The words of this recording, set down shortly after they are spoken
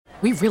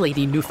We really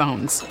need new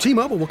phones.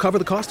 T-Mobile will cover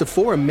the cost of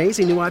 4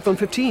 amazing new iPhone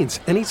 15s,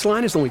 and each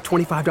line is only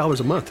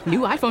 $25 a month. New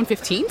iPhone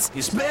 15s?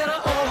 It's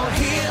better over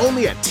here.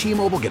 Only at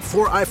T-Mobile, get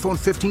 4 iPhone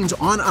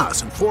 15s on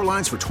us and 4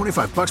 lines for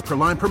 $25 per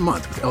line per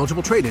month with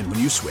eligible trade-in when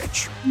you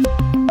switch.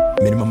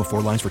 Minimum of 4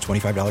 lines for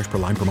 $25 per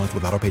line per month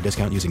with autopay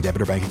discount using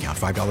debit or bank account.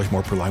 $5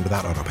 more per line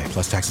without autopay,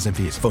 plus taxes and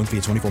fees. Phone fee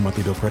at 24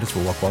 monthly bill credits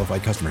for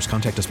well-qualified customers.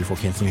 Contact us before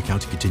canceling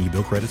account to continue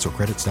bill credits or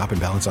credit stop and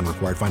balance on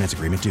required finance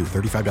agreement due.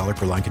 $35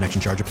 per line connection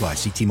charge applies.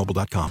 See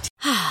T-Mobile.com.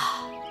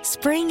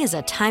 Spring is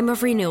a time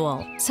of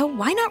renewal, so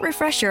why not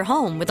refresh your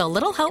home with a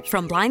little help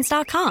from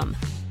Blinds.com?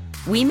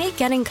 We make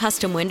getting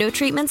custom window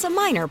treatments a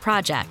minor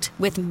project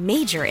with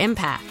major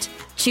impact.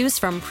 Choose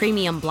from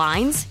premium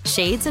blinds,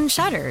 shades, and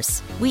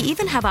shutters. We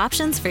even have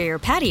options for your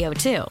patio,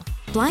 too.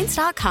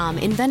 Blinds.com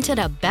invented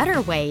a better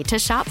way to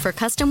shop for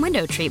custom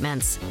window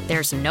treatments.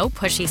 There's no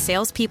pushy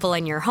salespeople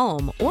in your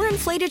home or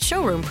inflated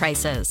showroom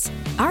prices.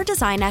 Our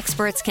design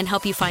experts can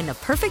help you find the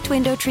perfect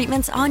window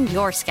treatments on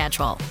your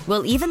schedule.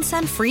 We'll even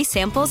send free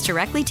samples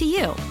directly to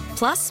you.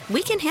 Plus,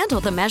 we can handle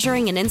the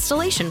measuring and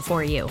installation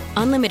for you.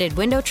 Unlimited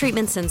window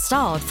treatments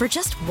installed for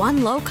just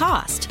one low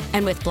cost.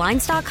 And with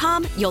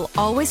Blinds.com, you'll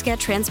always get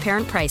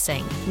transparent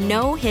pricing.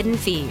 No hidden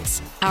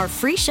fees. Our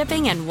free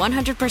shipping and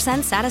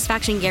 100%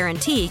 satisfaction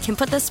guarantee can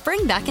put the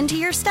spring back into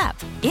your step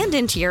and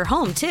into your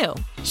home, too.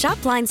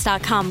 Shop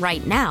Blinds.com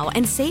right now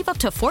and save up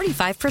to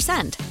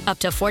 45%. Up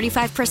to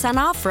 45%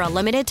 off for a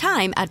limited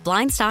time at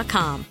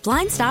Blinds.com.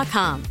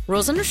 Blinds.com.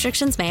 Rules and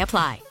restrictions may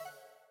apply.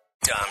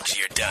 Dom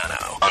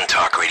Giordano on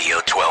Talk Radio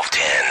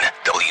 1210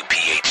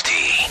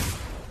 WPHT.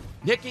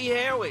 Nikki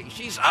Haley,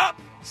 she's up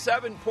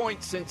 7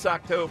 points since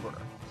October.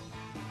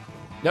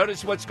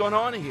 Notice what's going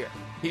on here.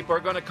 People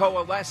are going to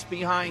coalesce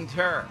behind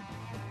her.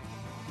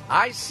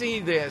 I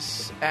see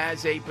this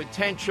as a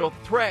potential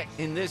threat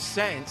in this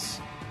sense.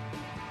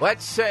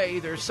 Let's say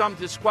there's some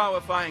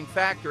disqualifying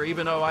factor,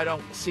 even though I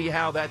don't see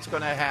how that's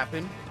going to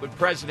happen, with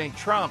President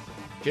Trump.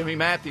 Jimmy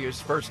Matthews,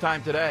 first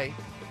time today.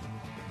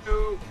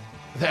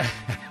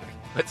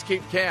 Let's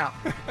keep count.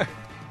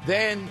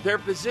 Then they're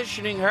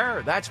positioning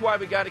her. That's why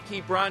we got to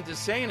keep Ron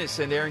DeSantis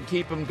in there and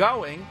keep him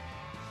going.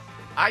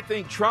 I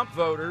think Trump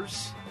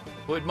voters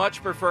would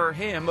much prefer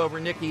him over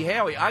Nikki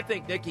Haley. I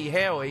think Nikki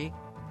Haley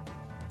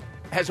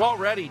has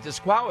already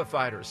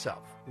disqualified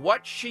herself.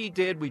 What she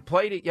did, we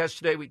played it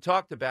yesterday, we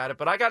talked about it,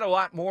 but I got a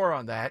lot more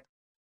on that,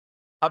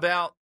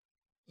 about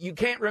you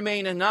can't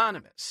remain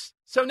anonymous.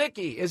 So,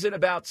 Nikki, is it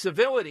about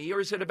civility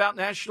or is it about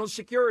national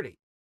security?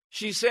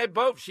 She said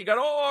both. She got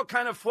all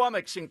kind of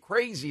flummoxed and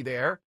crazy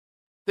there,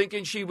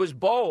 thinking she was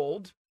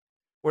bold.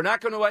 We're not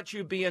going to let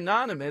you be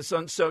anonymous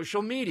on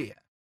social media.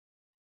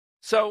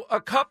 So a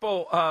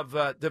couple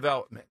of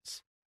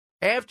developments.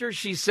 After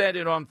she said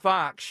it on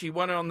Fox, she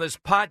went on this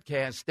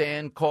podcast,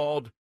 Dan,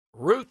 called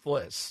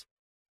Ruthless,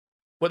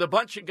 with a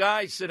bunch of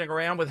guys sitting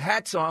around with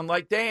hats on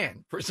like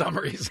Dan, for some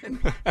reason.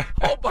 A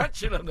whole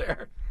bunch of them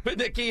there with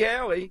Nikki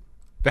Haley.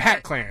 The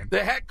Hat Clan.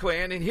 The Hat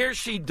Clan. And here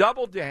she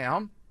doubled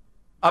down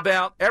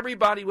about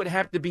everybody would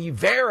have to be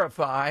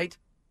verified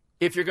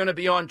if you're going to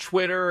be on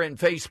Twitter and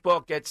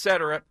Facebook,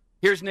 etc.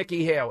 Here's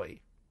Nikki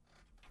Haley.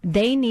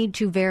 They need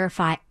to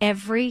verify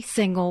every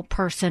single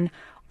person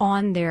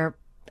on their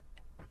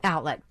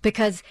outlet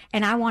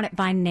and I want it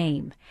by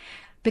name.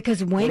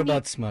 Because when what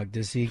about Smug?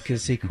 Does he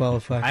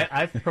qualify?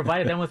 I've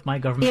provided them with my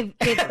government.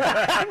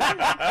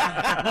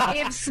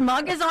 If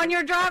Smug is on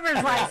your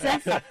driver's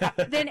license,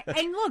 then,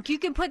 and look, you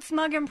can put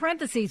Smug in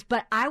parentheses,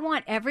 but I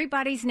want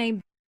everybody's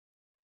name.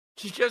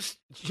 She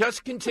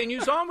just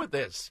continues on with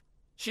this.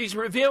 She's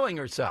revealing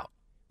herself.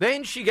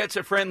 Then she gets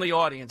a friendly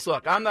audience.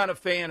 Look, I'm not a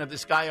fan of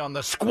this guy on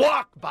the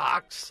Squawk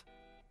Box.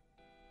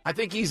 I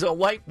think he's a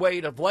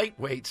lightweight of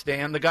lightweights,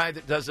 Dan, the guy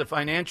that does the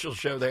financial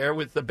show there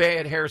with the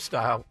bad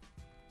hairstyle.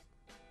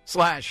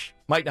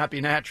 / might not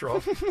be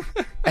natural.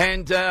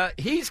 And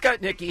he's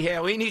got Nikki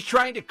Haley, and he's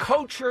trying to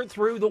coach her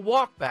through the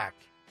walk back.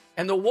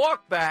 And the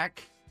walk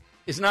back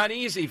is not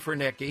easy for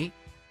Nikki.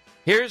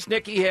 Here's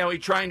Nikki Haley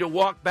trying to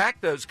walk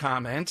back those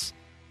comments.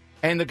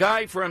 And the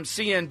guy from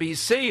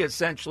CNBC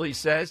essentially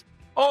says,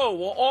 oh,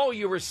 well, all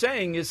you were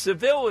saying is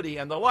civility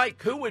and the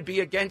like. Who would be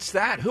against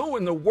that? Who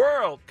in the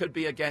world could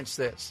be against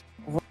this?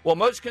 Well,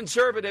 most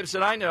conservatives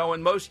that I know,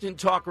 and most in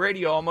talk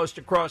radio almost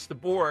across the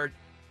board,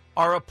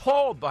 are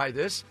appalled by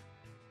this.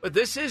 But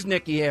this is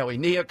Nikki Haley,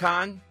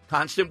 neocon,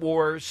 constant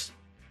wars,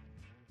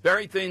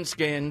 very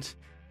thin-skinned,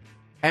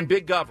 and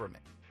big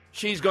government.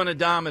 She's going to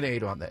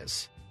dominate on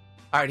this.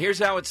 All right, here's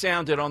how it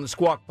sounded on the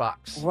Squawk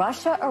Box.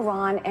 Russia,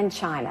 Iran, and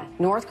China,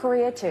 North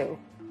Korea too,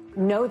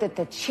 know that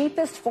the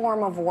cheapest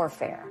form of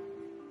warfare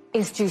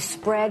is to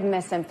spread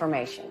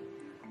misinformation.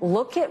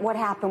 Look at what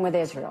happened with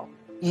Israel.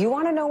 You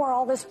want to know where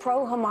all this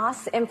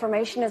pro-Hamas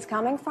information is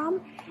coming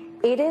from?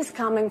 It is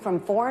coming from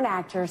foreign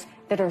actors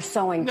that are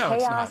sowing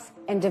chaos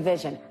and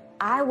division.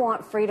 I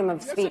want freedom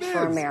of speech for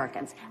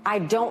Americans. I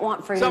don't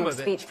want freedom of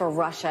speech for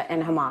Russia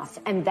and Hamas.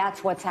 And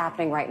that's what's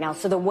happening right now.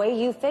 So the way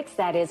you fix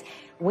that is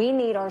we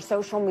need our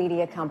social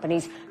media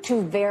companies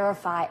to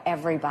verify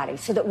everybody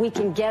so that we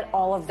can get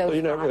all of those. Well,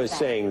 you're not really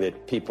saying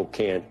that people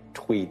can't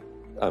tweet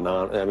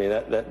I mean,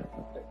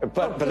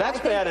 but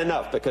that's bad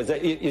enough because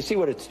you see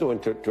what it's doing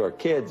to our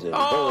kids and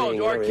bullying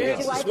to our and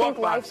kids. Do I think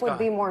life would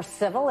be more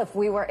civil if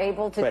we were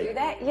able to do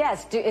that?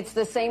 Yes. It's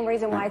the same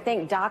reason why I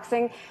think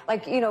doxing,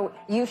 like,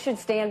 you should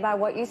stand by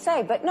what you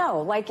say. But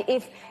no, like,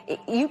 if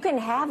you can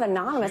have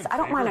anonymous, I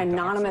don't mind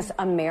anonymous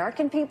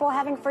American people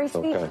having free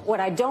speech. Okay.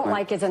 What I don't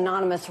like is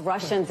anonymous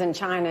Russians and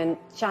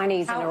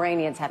Chinese and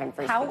Iranians having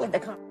free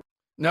speech.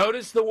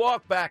 Notice the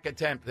walk back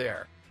attempt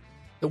there.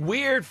 The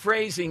weird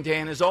phrasing,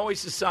 Dan, is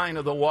always a sign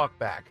of the walk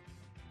back.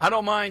 I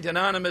don't mind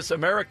anonymous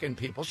American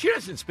people. She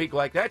doesn't speak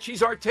like that.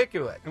 She's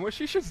articulate. And was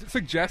she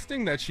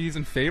suggesting that she's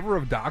in favor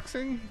of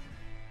doxing?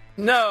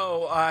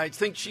 No, I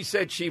think she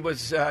said she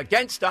was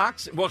against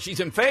doxing. Well, she's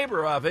in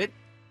favor of it,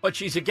 but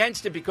she's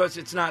against it because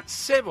it's not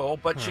civil,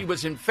 but she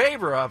was in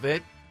favor of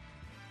it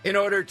in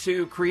order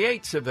to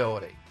create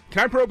civility.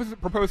 Can I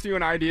propose to you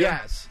an idea?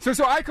 Yes.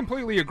 So I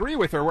completely agree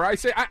with her, where I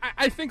say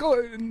I think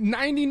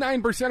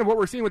 99% of what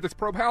we're seeing with this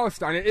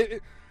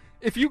pro-Palestine,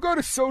 if you go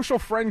to social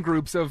friend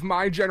groups of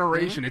my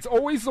generation, it's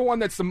always the one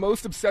that's the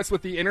most obsessed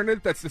with the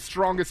internet that's the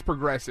strongest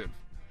progressive.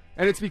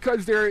 And it's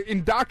because they're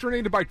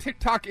indoctrinated by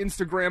TikTok,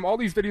 Instagram, all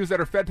these videos that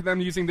are fed to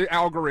them using the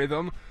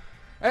algorithm.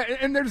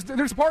 And there's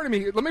a part of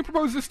me, let me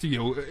propose this to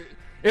you.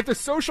 If the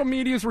social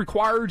medias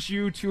required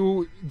you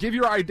to give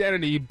your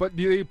identity, but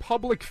the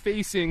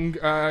public-facing,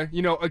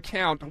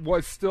 account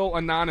was still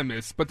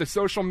anonymous, but the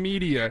social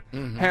media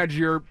had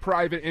your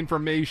private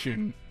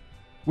information,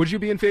 would you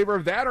be in favor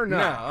of that or not?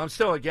 No, I'm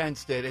still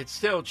against it. It's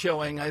still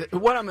chilling.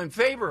 What I'm in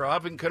favor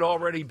of, and could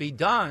already be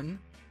done,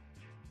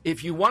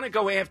 if you want to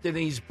go after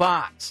these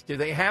bots, do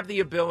they have the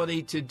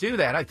ability to do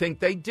that? I think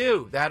they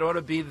do. That ought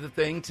to be the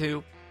thing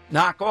to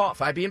knock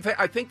off. I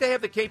think they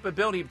have the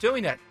capability of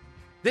doing that.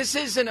 This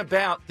isn't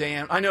about,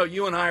 Dan, I know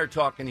you and I are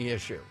talking the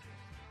issue.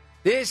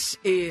 This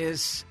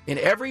is, in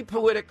every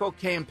political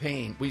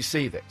campaign, we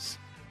see this.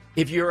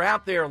 If you're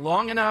out there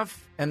long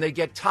enough and they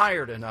get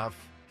tired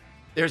enough,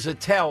 there's a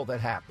tell that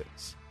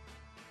happens.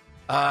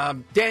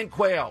 Dan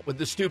Quayle with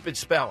the stupid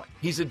spelling.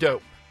 He's a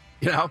dope,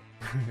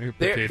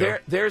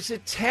 There's a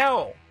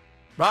tell.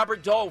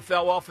 Robert Dole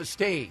fell off a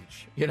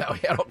stage. He had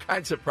all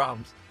kinds of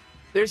problems.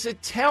 There's a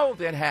tell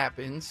that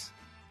happens.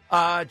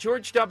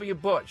 George W.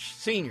 Bush,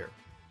 Sr.,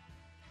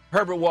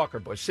 Herbert Walker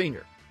Bush,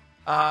 Sr.,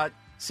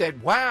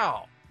 said,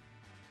 wow,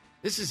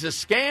 this is a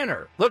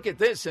scanner. Look at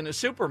this in a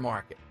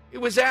supermarket. It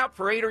was out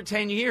for 8 or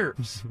 10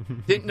 years.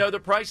 Didn't know the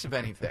price of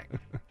anything.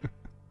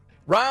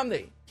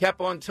 Romney kept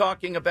on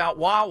talking about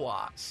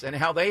Wawas and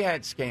how they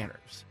had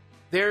scanners.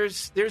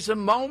 There's a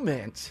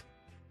moment,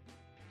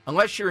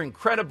 unless you're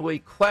incredibly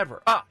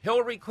clever.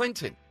 Hillary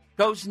Clinton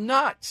goes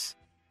nuts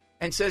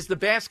and says the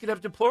basket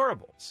of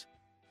deplorables.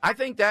 I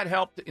think that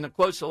helped in a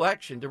close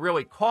election to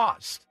really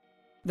cost.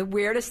 The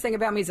weirdest thing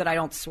about me is that I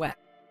don't sweat.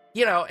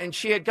 And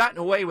she had gotten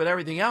away with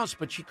everything else,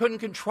 but she couldn't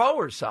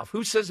control herself.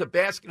 Who says a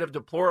basket of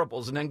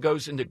deplorables and then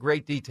goes into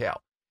great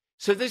detail?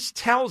 So this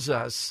tells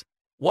us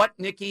what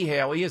Nikki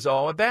Haley is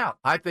all about.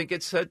 I think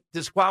it's a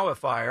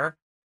disqualifier.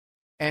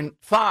 And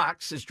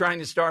Fox is trying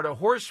to start a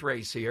horse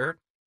race here,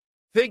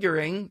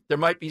 figuring there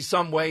might be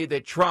some way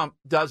that Trump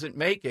doesn't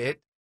make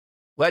it.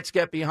 Let's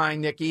get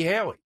behind Nikki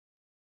Haley.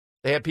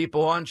 They have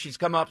people on. She's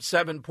come up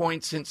 7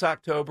 points since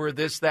October,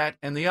 this, that,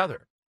 and the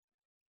other.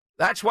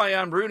 That's why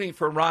I'm rooting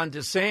for Ron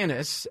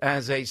DeSantis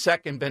as a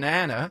second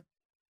banana.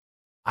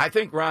 I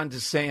think Ron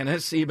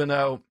DeSantis, even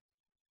though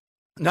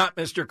not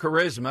Mr.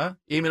 Charisma,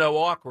 even though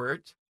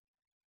awkward,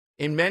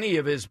 in many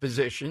of his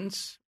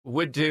positions,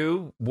 would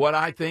do what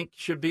I think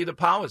should be the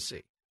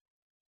policy.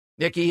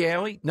 Nikki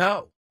Haley,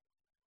 no.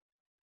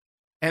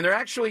 And they're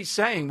actually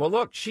saying, well,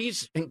 look,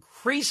 she's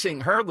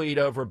increasing her lead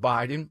over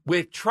Biden.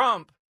 With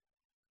Trump,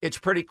 it's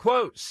pretty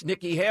close.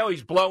 Nikki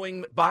Haley's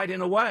blowing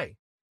Biden away.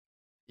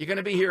 You're going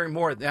to be hearing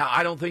more. Now,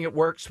 I don't think it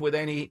works with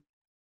any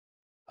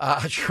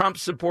Trump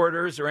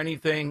supporters or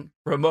anything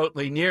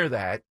remotely near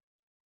that.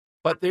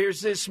 But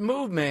there's this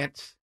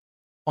movement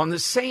on the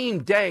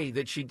same day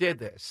that she did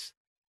this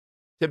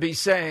to be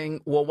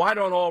saying, well, why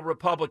don't all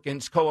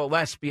Republicans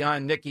coalesce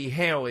behind Nikki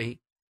Haley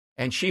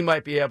and she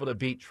might be able to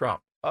beat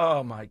Trump?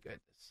 Oh, my goodness.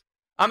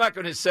 I'm not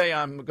going to say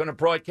I'm going to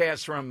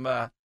broadcast from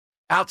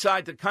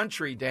outside the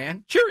country,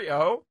 Dan.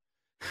 Cheerio.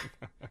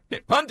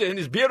 London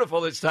is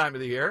beautiful this time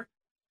of the year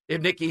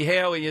if Nikki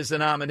Haley is the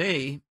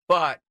nominee,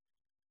 but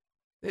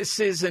this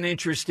is an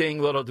interesting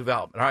little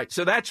development. All right,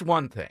 so that's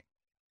one thing.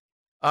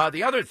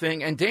 The other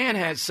thing, and Dan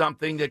has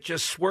something that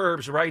just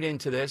swerves right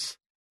into this.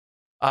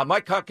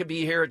 Mike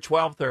Huckabee here at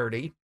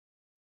 12:30.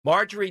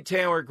 Marjorie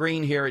Taylor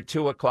Greene here at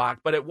 2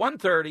 o'clock. But at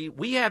 1:30,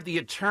 we have the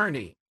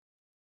attorney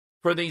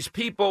for these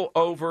people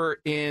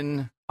over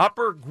in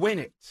Upper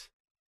Gwinnett.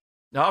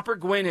 Now, Upper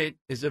Gwinnett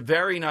is a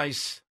very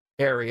nice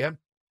area.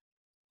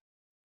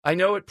 I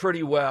know it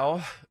pretty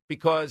well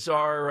because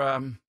our,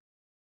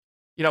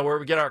 where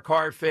we get our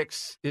car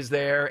fix is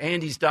there.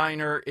 Andy's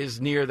Diner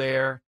is near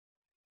there.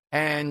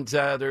 And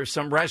there's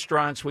some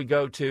restaurants we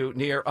go to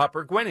near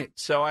Upper Gwinnett.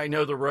 So I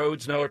know the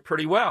roads, know it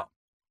pretty well.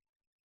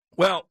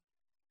 Well,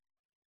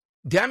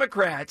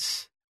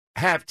 Democrats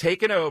have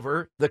taken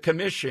over the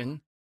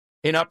commission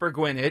in Upper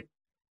Gwinnett.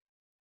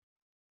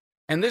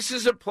 And this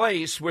is a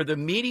place where the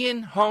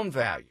median home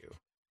value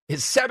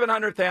is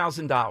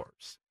 $700,000.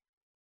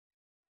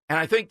 And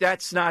I think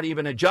that's not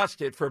even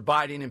adjusted for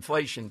Biden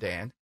inflation,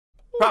 Dan.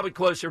 Probably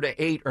closer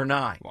to 8 or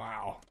 9.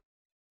 Wow.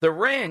 The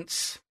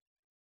rents,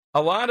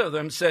 a lot of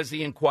them, says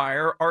the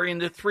Inquirer, are in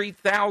the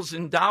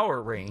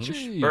 $3,000 range,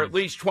 Jeez. or at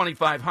least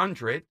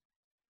 $2,500.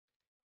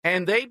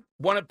 And they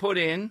want to put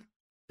in,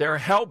 they're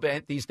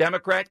hell-bent, these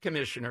Democrat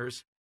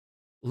commissioners,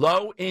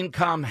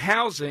 low-income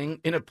housing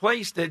in a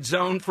place that's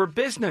zoned for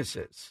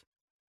businesses.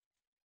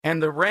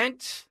 And the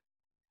rent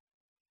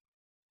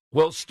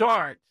will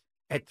start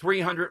at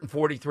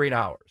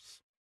 $343.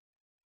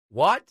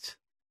 What?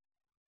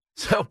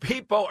 So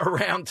people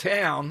around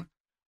town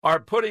are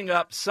putting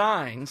up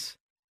signs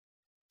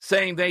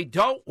saying they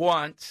don't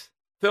want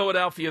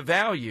Philadelphia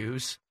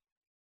values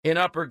in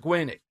Upper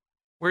Gwinnett.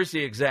 Where's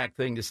the exact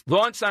thing? This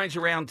lawn signs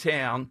around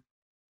town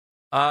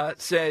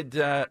said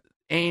the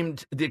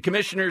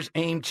commissioners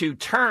aim to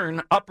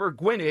turn Upper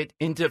Gwinnett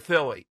into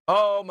Philly.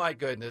 Oh, my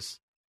goodness.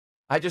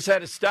 I just had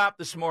to stop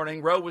this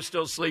morning. Roe was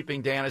still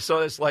sleeping, Dan. I saw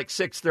this like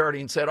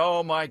 6:30 and said,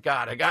 oh, my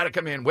God, I got to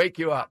come in, wake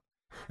you up.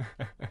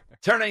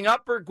 Turning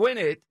Upper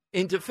Gwinnett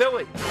into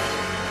Philly.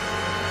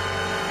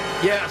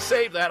 Yeah,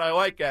 save that. I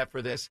like that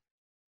for this.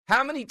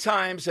 How many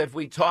times have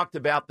we talked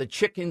about the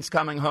chickens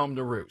coming home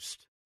to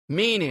roost?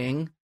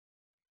 Meaning,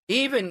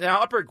 even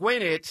now, Upper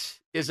Gwinnett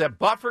is a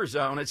buffer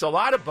zone. It's a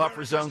lot of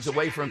buffer zones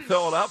away from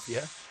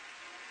Philadelphia.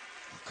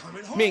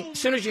 I mean, as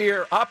soon as you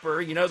hear Upper,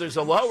 you know there's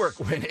a Lower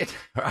Gwinnett,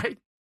 right?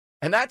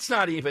 And that's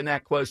not even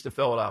that close to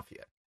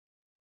Philadelphia.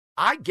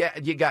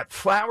 You got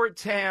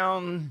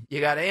Flowertown,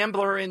 you got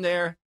Ambler in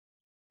there.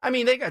 I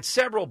mean, they got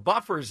several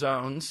buffer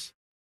zones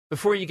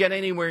before you get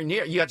anywhere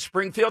near. You got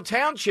Springfield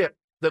Township,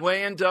 the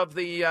land of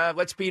the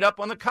let's beat up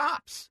on the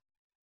cops,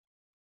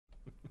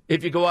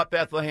 if you go up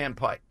Bethlehem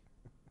Pike.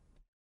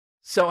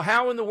 So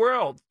how in the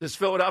world does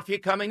Philadelphia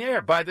come in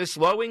there? By this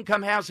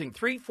low-income housing,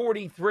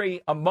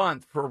 $343 a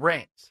month for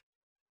rent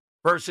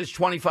versus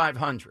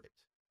 $2,500.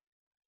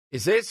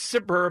 Is this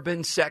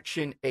suburban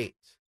Section 8?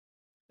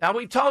 Now,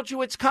 we told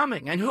you it's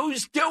coming, and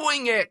who's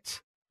doing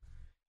it?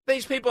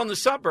 These people in the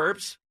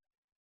suburbs.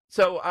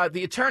 So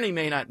the attorney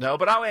may not know,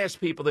 but I'll ask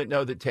people that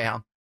know the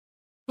town.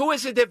 Who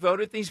is it that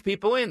voted these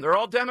people in? They're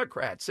all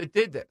Democrats that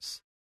did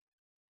this.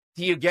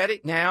 Do you get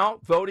it now,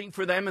 voting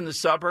for them in the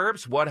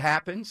suburbs? What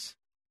happens?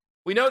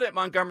 We know that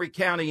Montgomery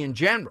County in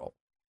general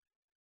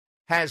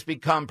has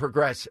become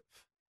progressive,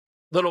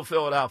 Little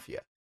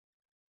Philadelphia.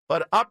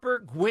 But Upper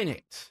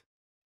Gwinnett,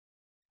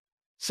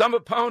 some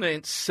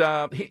opponents,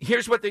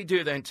 here's what they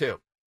do then, too.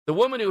 The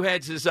woman who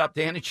heads this up,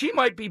 Dan, and she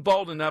might be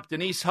bold enough,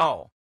 Denise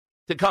Hull,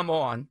 to come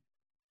on.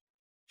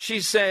 She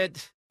said,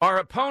 our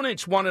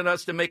opponents wanted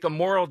us to make a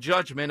moral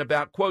judgment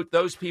about, quote,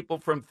 those people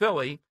from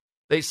Philly,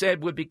 they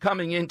said would be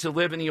coming in to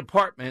live in the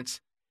apartments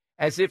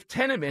as if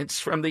tenements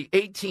from the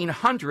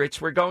 1800s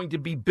were going to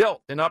be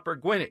built in Upper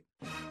Gwinnett.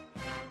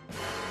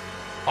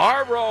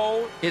 Our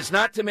role is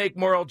not to make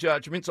moral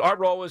judgments. Our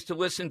role is to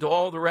listen to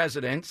all the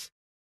residents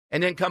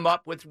and then come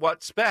up with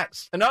what's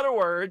best. In other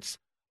words,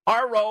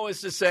 our role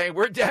is to say,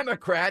 we're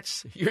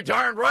Democrats. You're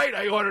darn right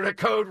I ordered a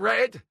code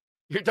red.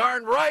 You're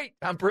darn right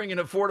I'm bringing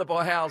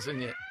affordable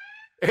housing in.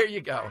 There you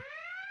go.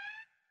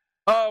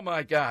 Oh,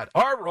 my God.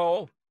 Our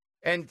role,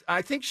 and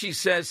I think she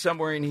says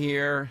somewhere in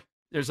here,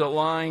 there's a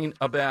line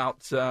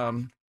about,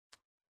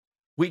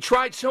 we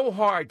tried so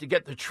hard to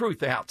get the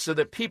truth out so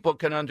that people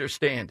can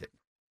understand it.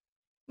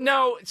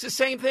 No, it's the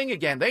same thing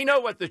again. They know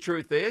what the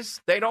truth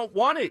is. They don't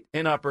want it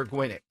in Upper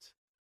Gwinnett.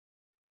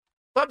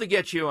 Love to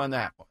get you on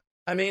that one.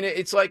 I mean,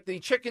 it's like the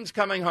chickens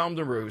coming home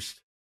to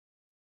roost.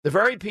 The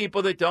very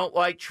people that don't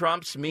like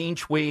Trump's mean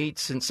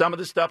tweets and some of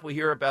the stuff we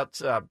hear about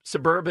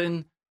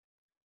suburban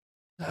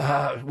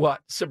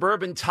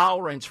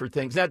tolerance for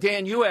things. Now,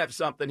 Dan, you have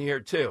something here,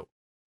 too.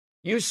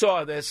 You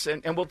saw this,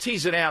 and we'll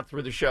tease it out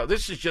through the show.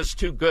 This is just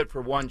too good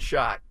for one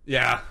shot.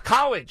 Yeah.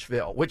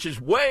 Collegeville, which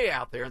is way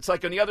out there. It's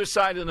like on the other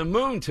side of the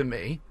moon to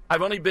me.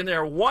 I've only been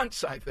there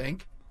once, I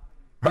think.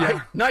 Right?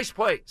 Yeah. Nice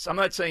place. I'm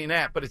not saying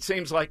that, but it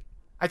seems like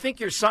I think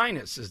your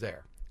sinus is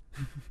there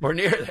or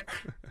near there.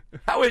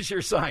 How is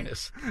your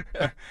sinus?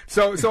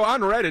 So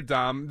on Reddit,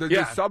 Dom, the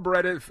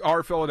subreddit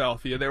R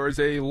Philadelphia, there was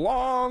a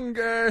long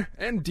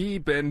and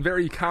deep and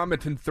very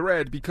commented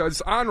thread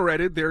because on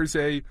Reddit there's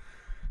a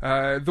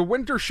the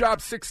Winter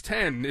Shop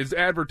 610 is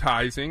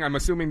advertising. I'm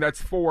assuming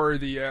that's for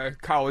the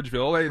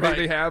Collegeville.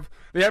 They have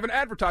an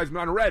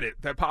advertisement on Reddit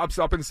that pops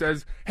up and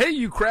says, "Hey,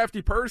 you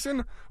crafty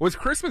person, was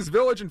Christmas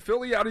Village in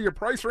Philly out of your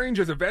price range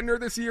as a vendor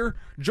this year?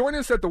 Join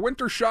us at the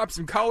Winter Shops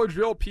in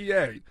Collegeville,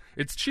 PA.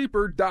 It's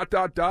cheaper, ...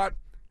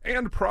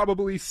 and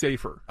probably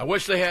safer." I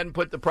wish they hadn't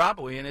put the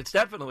probably in. It's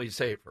definitely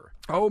safer.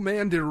 Oh,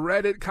 man, did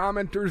Reddit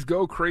commenters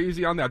go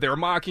crazy on that? They were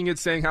mocking it,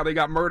 saying how they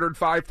got murdered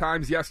 5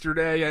 times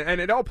yesterday, and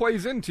it all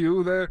plays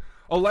into the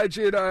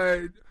alleged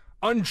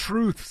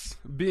untruths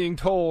being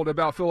told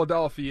about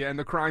Philadelphia and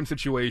the crime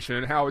situation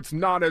and how it's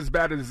not as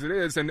bad as it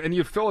is. And you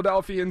have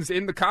Philadelphians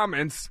in the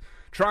comments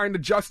trying to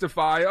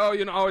justify,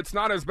 it's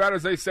not as bad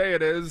as they say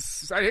it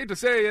is. I hate to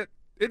say it.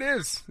 It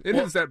is. It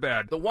is that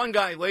bad. The one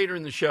guy later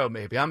in the show,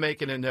 maybe, I'm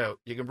making a note.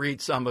 You can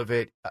read some of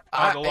it.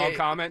 The long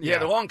comment? Yeah,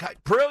 the long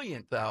comment.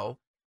 Brilliant, though.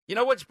 You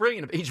know what's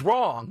brilliant? He's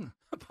wrong,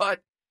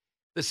 but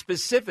the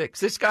specifics.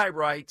 This guy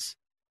writes.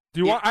 Do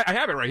you want? I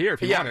have it right here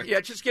if you want it. Yeah,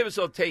 just give us a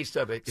little taste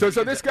of it. So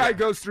this guy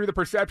goes through the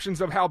perceptions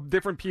of how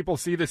different people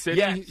see the city.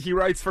 Yes. He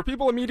writes, for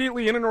people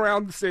immediately in and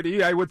around the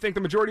city, I would think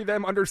the majority of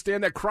them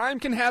understand that crime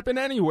can happen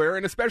anywhere,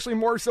 and especially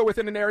more so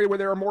within an area where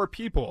there are more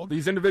people.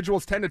 These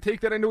individuals tend to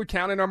take that into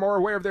account and are more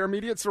aware of their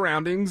immediate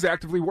surroundings,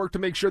 actively work to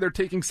make sure they're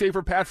taking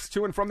safer paths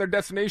to and from their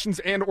destinations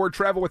and or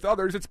travel with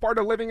others. It's part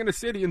of living in a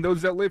city, and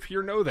those that live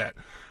here know that.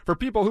 For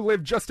people who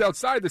live just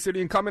outside the city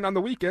and come in on the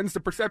weekends,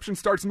 the perception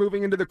starts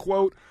moving into the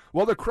quote,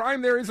 well, the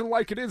crime there isn't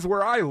like it is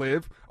where I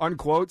live,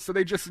 unquote, so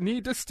they just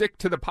need to stick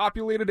to the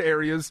populated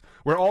areas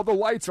where all the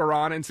lights are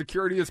on and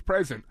security is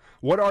present.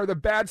 What are the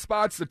bad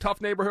spots, the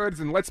tough neighborhoods,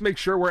 and let's make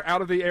sure we're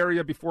out of the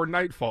area before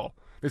nightfall.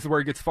 This is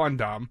where it gets fun,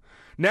 Dom.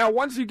 Now,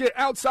 once you get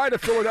outside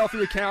of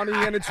Philadelphia County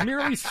and it's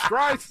merely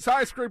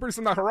skyscrapers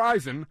on the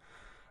horizon,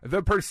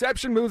 the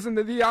perception moves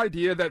into the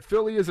idea that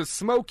Philly is a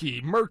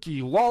smoky,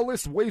 murky,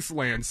 lawless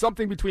wasteland,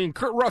 something between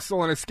Kurt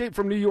Russell and Escape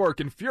from New York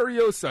and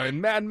Furiosa and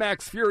Mad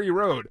Max Fury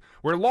Road,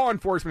 where law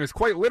enforcement is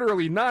quite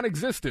literally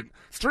non-existent.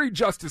 Street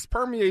justice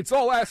permeates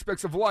all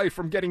aspects of life,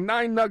 from getting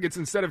 9 nuggets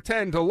instead of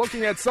 10 to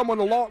looking at someone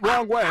the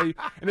wrong way,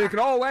 and it can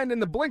all end in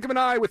the blink of an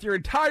eye with your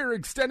entire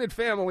extended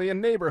family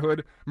and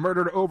neighborhood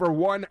murdered over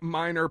one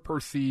minor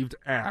perceived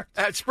act.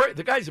 That's great.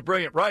 The guy's a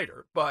brilliant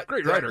writer, but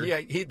great writer.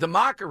 The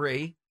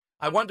mockery.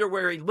 I wonder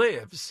where he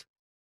lives,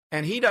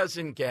 and he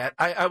doesn't get.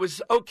 I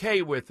was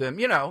okay with him.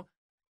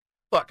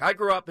 Look, I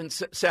grew up in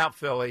South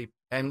Philly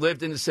and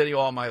lived in the city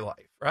all my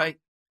life, right?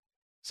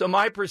 So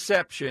my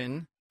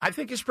perception, I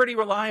think, is pretty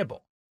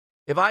reliable.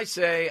 If I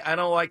say I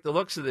don't like the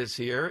looks of this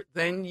here,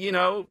 then,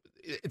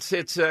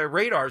 it's a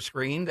radar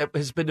screen that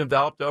has been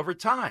developed over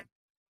time.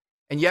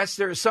 And yes,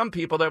 there are some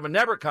people that would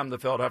never come to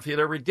Philadelphia.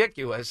 They're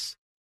ridiculous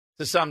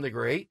to some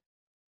degree.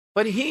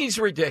 But he's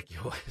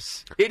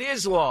ridiculous. It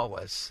is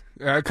lawless.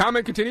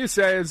 Comment continues,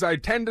 says, I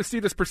tend to see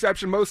this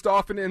perception most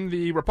often in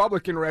the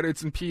Republican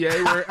Reddits in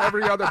PA, where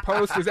every other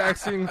post is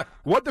asking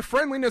what the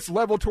friendliness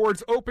level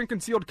towards open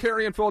concealed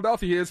carry in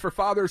Philadelphia is for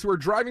fathers who are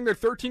driving their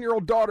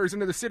 13-year-old daughters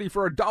into the city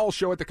for a doll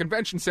show at the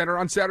convention center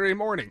on Saturday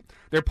morning.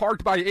 They're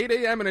parked by 8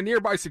 a.m. in a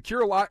nearby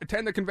secure lot,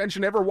 attend the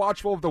convention ever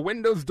watchful of the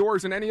windows,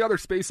 doors, and any other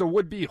space a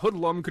would-be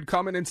hoodlum could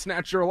come in and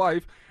snatch their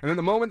life. And then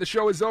the moment the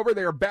show is over,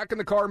 they are back in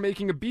the car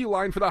making a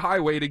beeline for the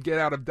highway to get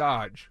out of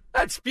Dodge.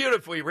 That's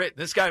beautifully written.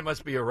 This guy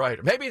must be a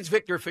writer. Maybe it's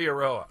Victor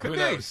Figueroa. Who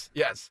knows?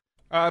 Yes.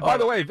 By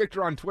the way,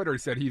 Victor on Twitter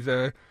said he's,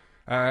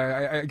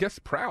 I guess,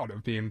 proud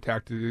of being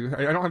attacked.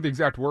 I don't have the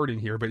exact wording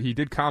here, but he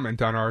did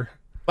comment on our...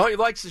 Oh, he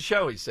likes the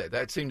show, he said.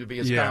 That seemed to be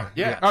his comment.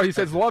 Yeah. Oh, he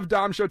says, love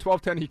Dom Show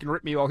 1210. He can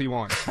rip me all he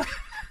wants.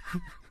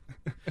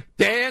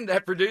 Dan,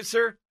 that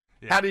producer,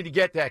 how did he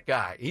get that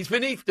guy? He's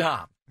beneath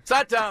Dom. It's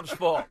not Dom's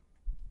fault.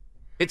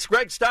 It's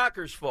Greg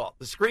Stocker's fault,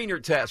 the screener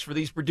test for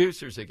these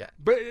producers again.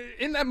 But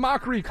in that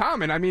mockery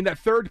comment, I mean, that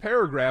third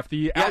paragraph,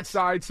 the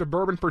outside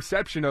suburban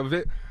perception of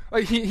it,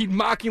 like he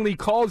mockingly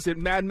calls it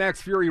Mad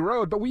Max Fury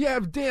Road, but we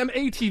have damn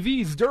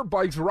ATVs, dirt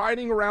bikes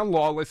riding around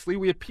lawlessly.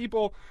 We have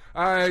people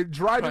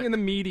driving in the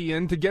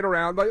median to get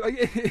around.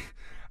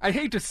 I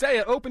hate to say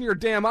it, open your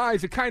damn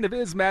eyes. It kind of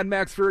is Mad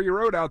Max Fury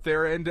Road out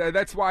there, and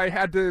that's why I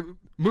had to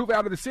move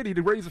out of the city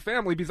to raise a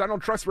family, because I don't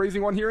trust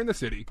raising one here in the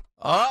city.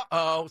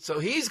 Uh-oh. So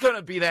he's going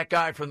to be that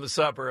guy from the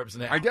suburbs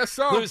now. I guess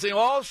so. Losing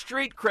all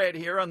street cred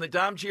here on the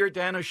Dom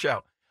Giordano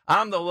Show.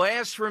 I'm the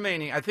last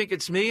remaining, I think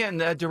it's me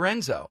and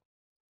Dorenzo,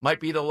 might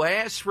be the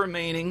last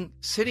remaining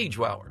city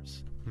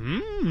dwellers.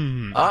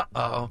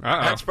 Uh-oh.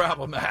 That's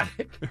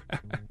problematic.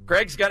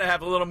 Greg's got to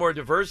have a little more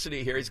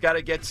diversity here. He's got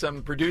to get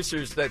some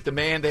producers that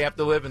demand they have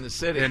to live in the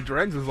city. And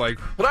Dorenzo's like...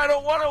 But I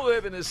don't want to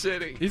live in the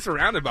city. He's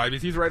surrounded by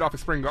it. He's right off of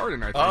Spring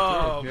Garden, I think.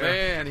 Oh, too. Yeah.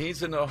 man.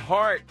 He's in the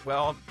heart.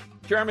 Well,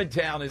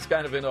 Germantown is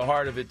kind of in the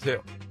heart of it, too.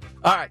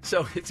 All right,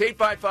 so it's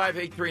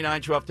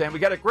 855-839-1210. We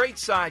got a great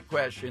side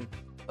question.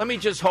 Let me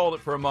just hold it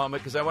for a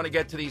moment because I want to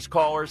get to these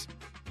callers.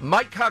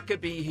 Mike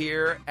Huckabee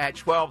here at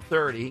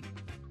 12:30.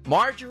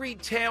 Marjorie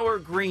Taylor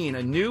Greene,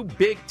 a new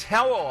big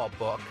tell-all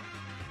book.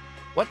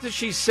 What does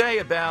she say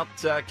about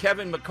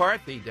Kevin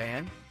McCarthy,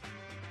 Dan?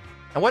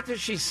 And what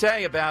does she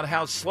say about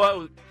how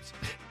slow...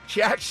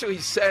 She actually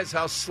says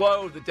how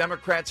slow the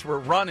Democrats were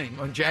running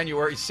on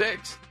January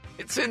 6th.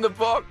 It's in the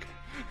book.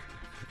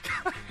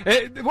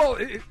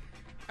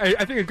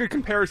 I think a good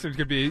comparison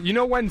could be,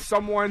 when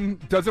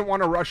someone doesn't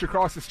want to rush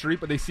across the street,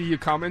 but they see you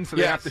coming, so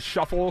they have to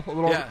shuffle a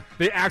little. Yeah.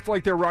 They act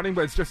like they're running,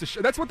 but it's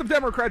just that's what the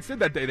Democrats did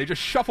that day. They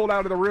just shuffled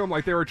out of the room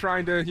like they were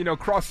trying to,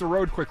 cross the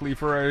road quickly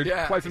for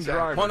a pleasant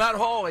drive. Well, not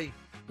Hawley.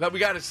 But we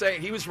got to say,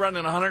 he was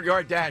running a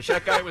 100-yard dash.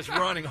 That guy was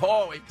running.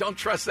 Hawley, don't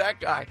trust that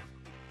guy.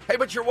 Hey,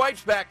 but your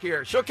wife's back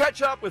here. She'll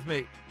catch up with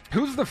me.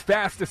 Who's the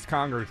fastest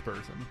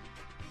congressperson?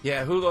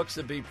 Yeah, who looks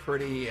to be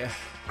pretty...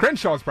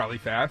 Crenshaw's probably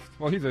fast.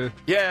 Well, he's a...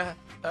 Yeah.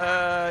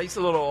 He's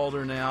a little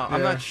older now. Yeah.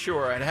 I'm not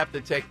sure. I'd have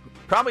to take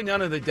Probably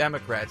none of the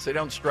Democrats. They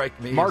don't strike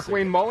me. Mark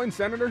Wayne Mullen,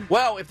 Senator?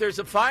 Well, if there's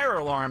a fire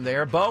alarm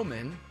there,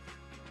 Bowman.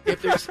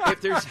 If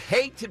there's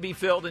hate to be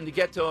filled and to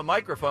get to a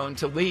microphone,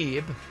 to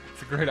leave.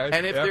 It's a great idea.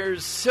 And if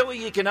there's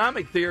silly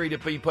economic theory to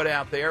be put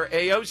out there,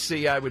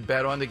 AOC I would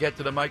bet on to get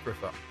to the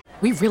microphone.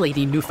 We really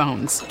need new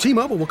phones.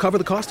 T-Mobile will cover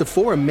the cost of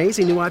 4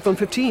 amazing new iPhone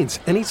 15s,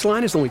 and each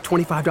line is only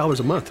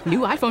 $25 a month. New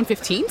iPhone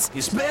 15s?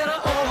 It's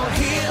better over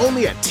here.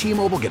 Only at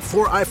T-Mobile, get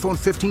 4 iPhone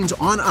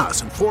 15s on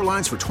us and 4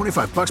 lines for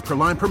 $25 per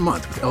line per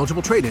month with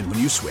eligible trade-in when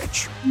you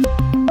switch.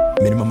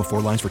 Minimum of 4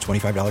 lines for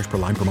 $25 per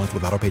line per month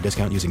with autopay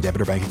discount using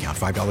debit or bank account.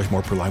 $5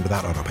 more per line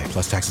without autopay,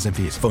 plus taxes and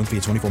fees. Phone fee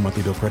at 24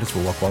 monthly bill credits for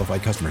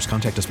well-qualified customers.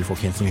 Contact us before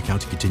canceling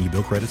account to continue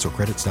bill credits or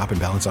credit stop and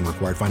balance on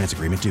required finance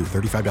agreement due.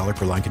 $35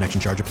 per line connection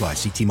charge applies.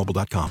 See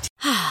T-Mobile.com.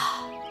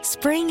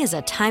 Spring is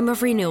a time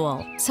of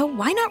renewal, so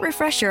why not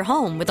refresh your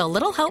home with a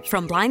little help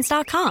from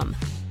Blinds.com?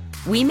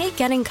 We make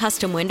getting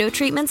custom window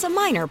treatments a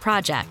minor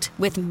project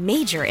with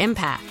major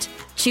impact.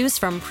 Choose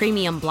from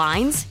premium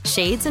blinds,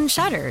 shades, and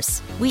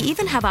shutters. We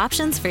even have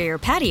options for your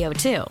patio,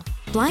 too.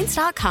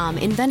 Blinds.com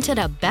invented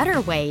a better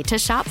way to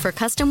shop for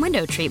custom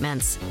window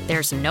treatments.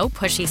 There's no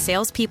pushy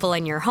salespeople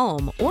in your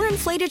home or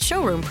inflated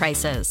showroom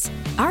prices.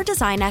 Our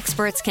design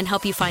experts can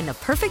help you find the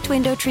perfect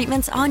window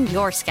treatments on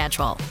your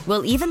schedule.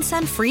 We'll even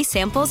send free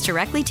samples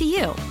directly to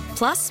you.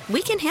 Plus,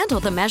 we can handle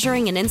the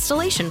measuring and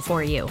installation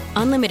for you.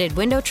 Unlimited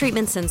window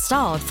treatments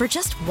installed for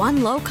just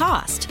one low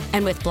cost.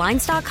 And with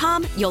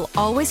Blinds.com, you'll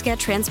always get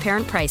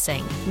transparent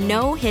pricing.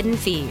 No hidden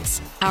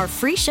fees. Our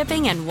free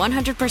shipping and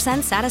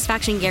 100%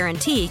 satisfaction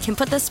guarantee can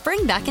put the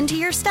spring back into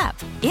your step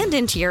and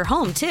into your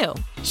home, too.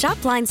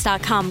 Shop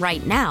Blinds.com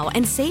right now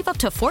and save up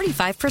to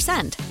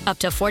 45%. Up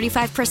to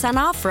 45%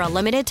 off for a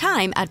limited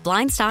time at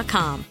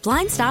Blinds.com.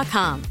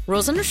 Blinds.com.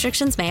 Rules and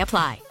restrictions may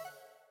apply.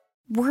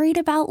 Worried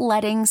about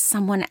letting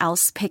someone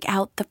else pick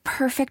out the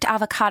perfect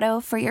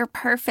avocado for your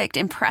perfect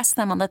impress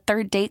them on the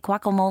third date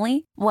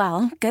guacamole?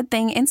 Well, good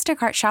thing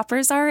Instacart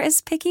shoppers are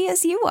as picky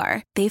as you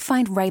are. They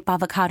find ripe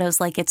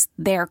avocados like it's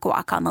their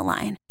guac on the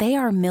line. They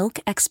are milk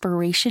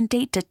expiration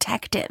date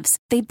detectives.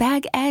 They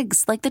bag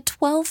eggs like the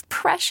 12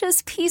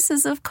 precious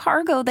pieces of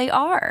cargo they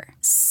are.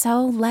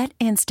 So let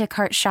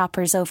Instacart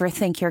shoppers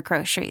overthink your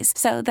groceries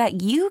so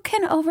that you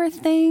can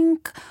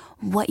overthink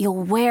what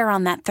you'll wear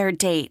on that third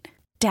date.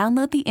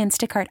 Download the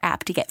Instacart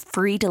app to get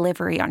free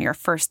delivery on your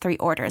first 3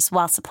 orders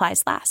while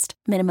supplies last.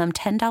 Minimum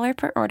 $10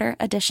 per order.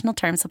 Additional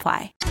terms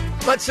apply.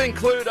 Let's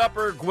include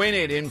Upper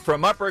Gwinnett, and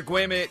from Upper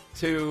Gwinnett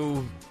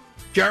to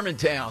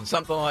Germantown,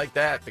 something like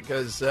that,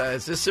 because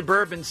it's the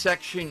suburban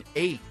Section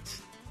 8.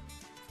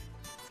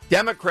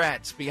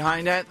 Democrats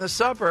behind that in the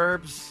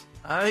suburbs.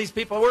 These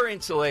people were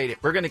insulated.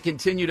 We're going to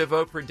continue to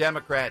vote for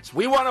Democrats.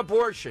 We want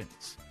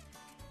abortions.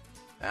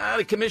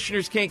 The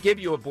commissioners can't give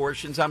you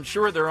abortions. I'm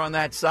sure they're on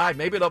that side.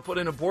 Maybe they'll put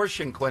an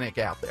abortion clinic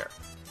out there.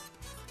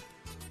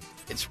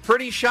 It's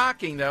pretty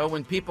shocking, though,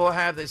 when people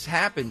have this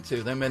happen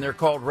to them, and they're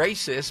called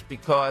racist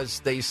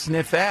because they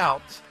sniff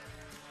out.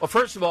 Well,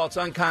 first of all, it's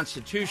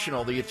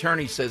unconstitutional. The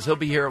attorney says he'll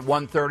be here at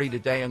 1:30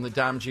 today on the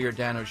Dom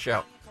Giordano Show.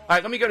 All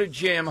right, let me go to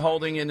Jim,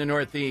 holding in the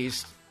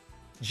Northeast.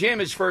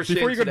 Jim is first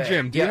Before in you go today. to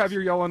Jim, do you have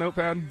your yellow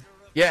notepad?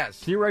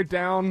 Yes. Can you write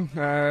down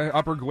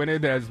Upper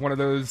Gwinnett as one of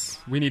those,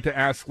 we need to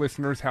ask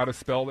listeners how to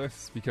spell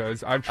this?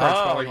 Because I've tried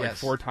spelling like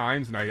 4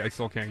 times, and I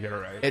still can't get it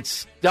right.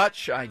 It's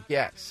Dutch, I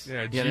guess.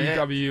 Yeah, Gwynedd.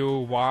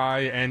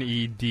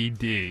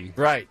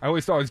 Right. I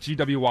always thought it was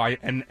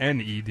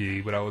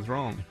Gwynedd, but I was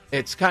wrong.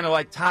 It's kind of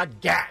like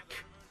Todd Gack.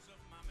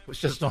 Was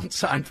just on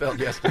Seinfeld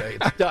yesterday.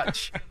 It's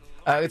Dutch.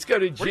 Let's go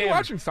to Jim. Were you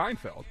watching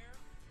Seinfeld?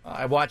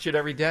 I watch it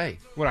every day.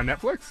 What, on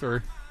Netflix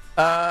or?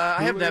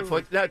 I have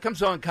Netflix. No, it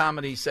comes on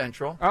Comedy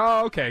Central.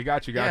 Oh, okay.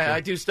 Gotcha. Yeah, I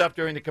do stuff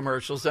during the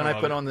commercials. Then I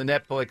put on the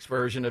Netflix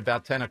version at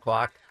about 10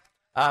 o'clock.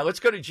 Let's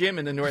go to Jim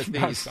in the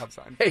Northeast.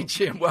 Hey,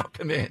 Jim,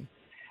 welcome in.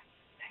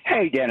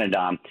 Hey, Dan and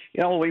Dom.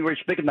 You know, we were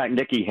speaking about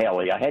Nikki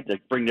Haley. I had to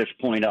bring this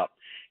point up.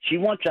 She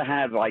wants to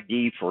have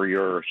ID for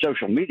your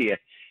social media.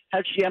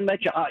 Has she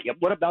mentioned,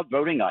 what about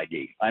voting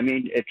ID? I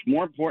mean, it's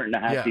more important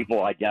to have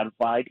people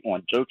identified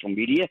on social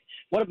media.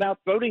 What about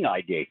voting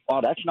ID?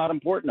 Oh, that's not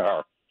important to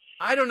her.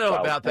 I don't know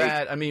about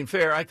that. I mean,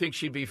 fair. I think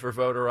she'd be for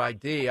voter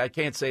ID. I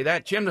can't say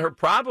that. Jim, her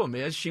problem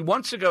is she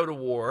wants to go to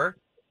war.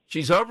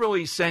 She's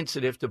overly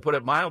sensitive, to put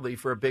it mildly,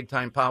 for a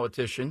big-time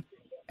politician.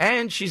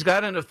 And she's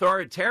got an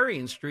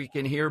authoritarian streak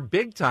in here,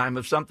 big time,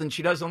 of something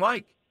she doesn't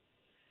like.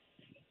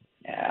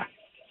 Yeah.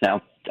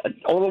 No,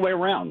 all the way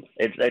around.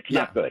 It's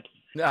not good.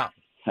 No.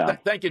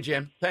 Thank you,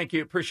 Jim. Thank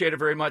you. Appreciate it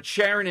very much.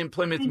 Sharon in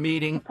Plymouth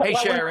meeting. Hey,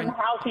 Sharon.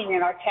 Housing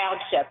in our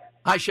township.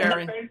 Hi,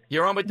 Sharon.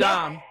 You're on with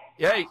Dom.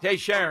 Hey,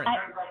 Sharon.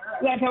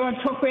 Yeah, they're on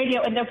Talk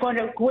Radio, and they're going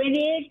to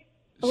Gwynedd,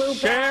 Blueberry.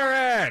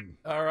 Sharon!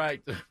 All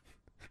right.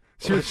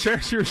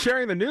 She was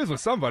sharing the news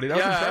with somebody. That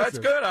was that's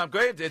impressive. good. I'm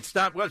great. It's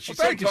not what she Well,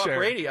 said. thank you, Talk Sharon.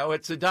 radio.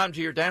 It's the Dom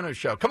Giordano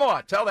show. Come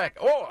on, tell that.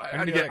 Oh, I'm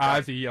going to get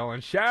Ozzy yelling,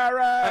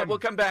 Sharon! We'll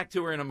come back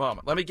to her in a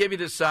moment. Let me give you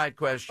this side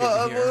question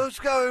here. What's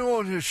going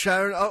on here,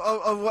 Sharon?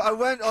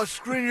 I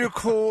screened your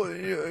call.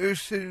 You're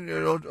sitting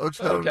there on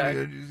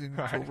television using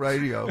talk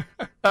radio.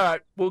 All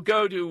right, we'll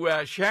go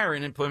to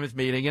Sharon in Plymouth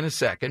Meeting in a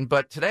second,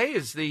 but today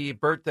is the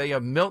birthday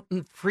of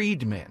Milton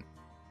Friedman.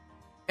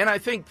 And I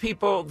think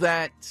people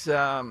that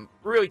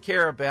really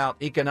care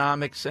about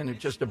economics and are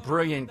just a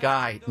brilliant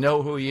guy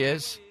know who he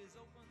is.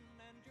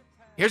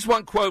 Here's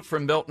one quote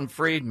from Milton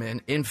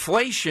Friedman.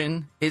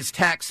 Inflation is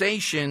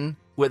taxation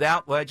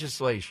without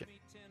legislation.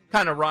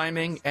 Kind of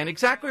rhyming, and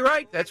exactly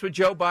right. That's what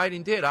Joe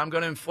Biden did. I'm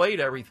going to inflate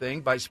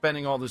everything by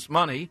spending all this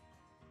money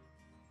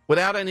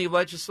without any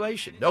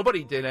legislation.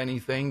 Nobody did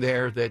anything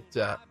there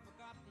that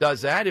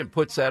does that and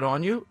puts that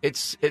on you.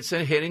 It's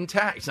a hidden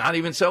tax. It's not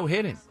even so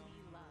hidden.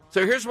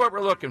 So here's what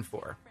we're looking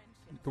for.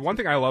 The one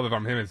thing I love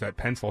about him is that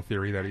pencil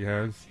theory that he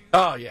has.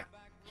 Oh, yeah.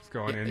 Just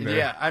going in there.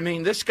 Yeah, I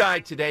mean, this guy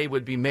today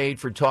would be made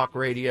for talk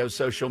radio,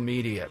 social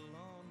media.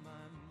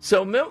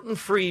 So Milton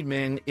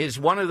Friedman is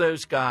one of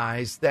those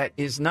guys that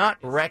is not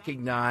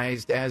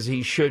recognized as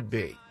he should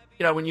be.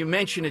 You know, when you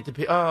mention it to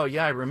people, oh,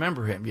 yeah, I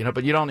remember him,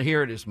 but you don't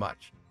hear it as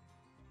much.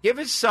 Give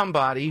us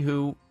somebody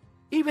who,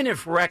 even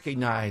if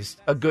recognized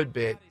a good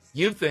bit,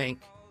 you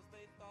think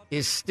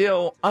is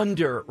still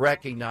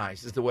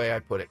under-recognized, is the way I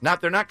put it.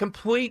 They're not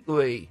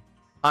completely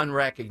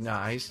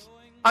unrecognized.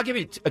 I'll give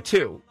you a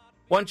two.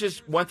 One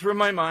just went through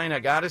my mind. I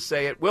got to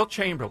say it. Wilt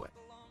Chamberlain.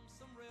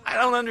 I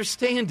don't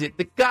understand it.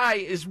 The guy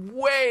is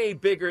way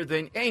bigger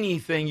than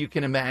anything you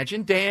can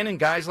imagine. Dan and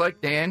guys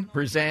like Dan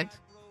present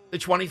the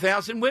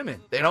 20,000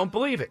 women. They don't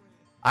believe it.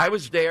 I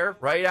was there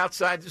right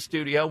outside the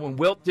studio when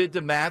Wilt did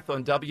the math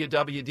on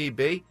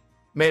WWDB.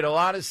 Made a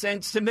lot of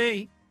sense to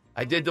me.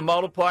 I did the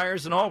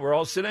multipliers and all. We're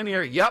all sitting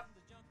here. Yep.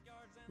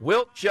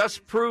 Wilt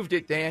just proved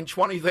it, Dan.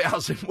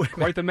 20,000 women.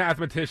 Quite the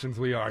mathematicians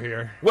we are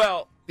here.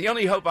 Well, the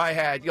only hope I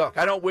had, look,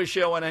 I don't wish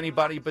ill on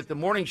anybody, but the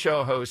morning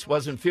show host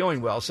wasn't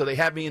feeling well, so they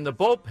had me in the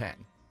bullpen.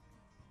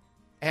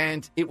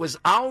 And it was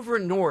Oliver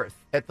North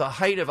at the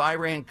height of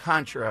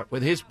Iran-Contra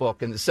with his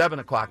book in the 7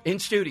 o'clock in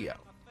studio.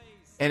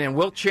 And then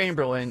Wilt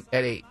Chamberlain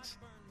at 8.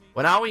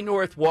 When Ollie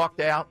North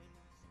walked out,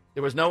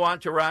 there was no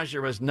entourage.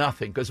 There was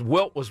nothing because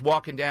Wilt was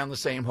walking down the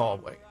same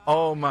hallway.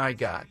 Oh, my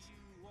God.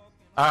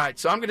 All right,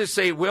 so I'm going to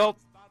say Wilt,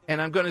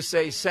 and I'm going to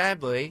say,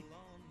 sadly,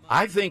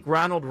 I think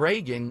Ronald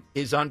Reagan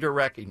is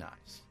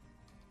under-recognized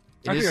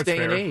in this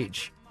day and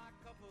age.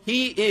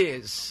 He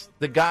is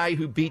the guy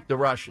who beat the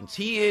Russians.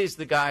 He is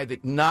the guy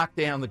that knocked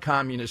down the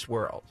communist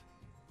world.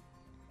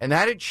 And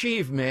that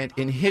achievement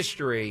in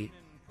history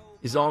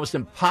is almost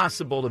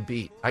impossible to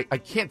beat. I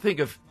can't think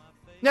of,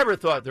 never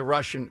thought the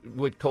Russian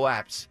would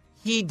collapse.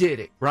 He did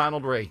it,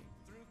 Ronald Reagan.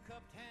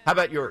 How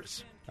about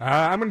yours?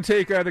 I'm going to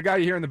take the guy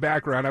you hear in the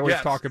background. I always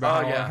talk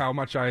about Oh, how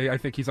much I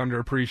think he's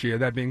underappreciated,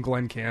 that being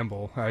Glenn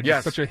Campbell.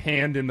 Just such a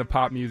hand in the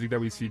pop music that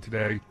we see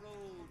today.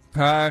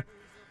 And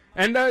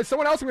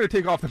someone else I'm going to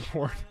take off the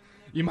board.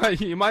 You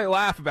might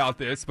laugh about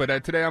this,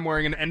 but today I'm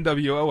wearing an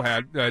NWO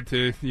hat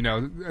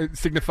to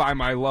signify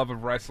my love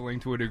of wrestling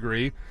to a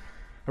degree.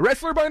 A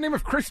wrestler by the name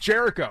of Chris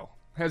Jericho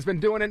has been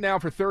doing it now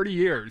for 30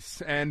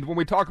 years. And when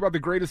we talk about the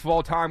greatest of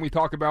all time, we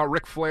talk about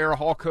Ric Flair,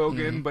 Hulk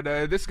Hogan. But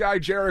this guy,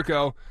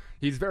 Jericho,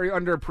 he's very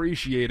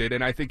underappreciated,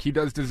 and I think he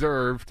does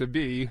deserve to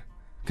be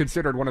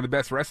considered one of the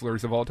best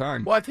wrestlers of all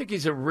time. Well, I think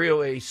he's a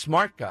really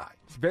smart guy.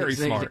 He's very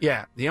smart.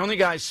 Yeah. The only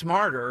guy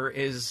smarter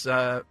is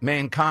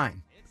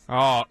Mankind.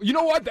 Oh, you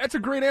know what? That's a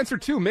great answer,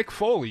 too. Mick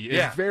Foley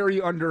is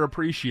very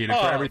underappreciated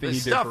for everything he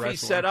did for wrestling. The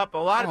stuff he set up, a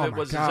lot of it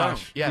was his own.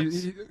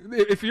 Yes.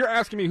 If you're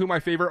asking me who my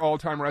favorite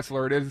all-time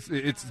wrestler it's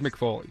Mick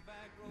Foley.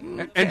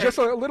 Okay. And just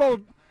a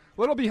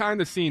little behind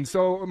the scenes.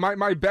 So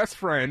my best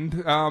friend,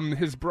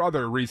 his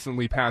brother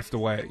recently passed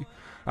away.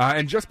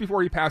 And just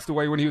before he passed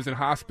away, when he was in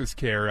hospice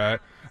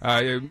care,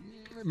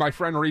 my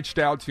friend reached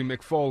out to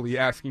Mick Foley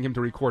asking him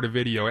to record a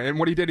video. And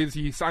what he did is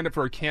he signed up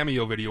for a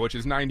cameo video, which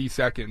is 90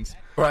 seconds.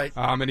 Right.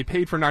 And he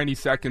paid for 90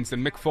 seconds.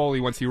 And Mick Foley,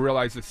 once he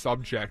realized the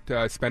subject,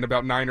 spent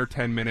about 9 or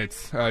 10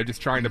 minutes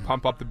just trying to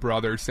pump up the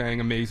brother, saying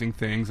amazing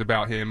things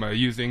about him,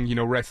 using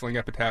wrestling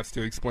epitaphs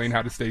to explain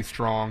how to stay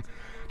strong.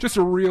 Just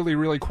a really,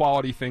 really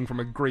quality thing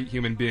from a great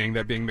human being,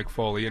 that being Mick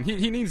Foley. And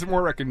he needs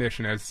more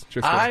recognition as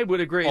just I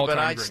would agree, but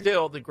great.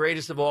 Still, the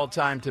greatest of all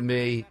time to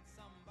me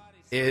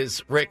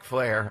is Ric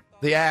Flair.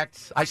 The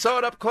act, I saw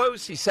it up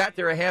close. He sat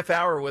there a half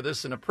hour with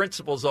us in a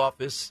principal's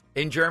office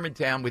in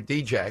Germantown with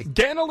DJ.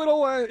 Getting a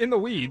little in the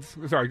weeds.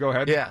 Sorry, go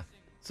ahead. Yeah.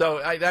 So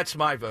that's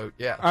my vote,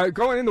 yeah.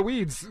 Going in the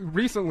weeds,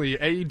 recently,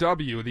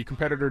 AEW, the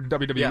competitor to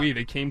WWE,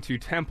 they came to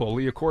Temple,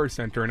 Liacouras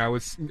Center, and I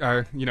was,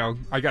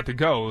 I got to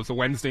go. It was a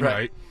Wednesday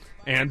night.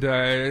 And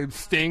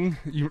Sting,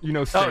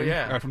 Sting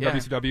from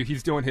WCW,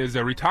 he's doing his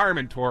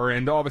retirement tour,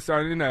 and all of a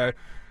sudden,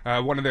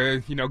 one of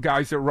the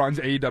guys that runs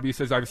AEW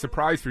says, "I have a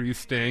surprise for you,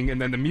 Sting,"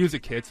 and then the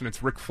music hits, and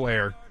it's Ric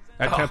Flair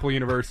at Temple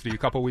University a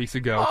couple weeks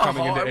ago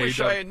coming into AEW. I wish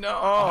I had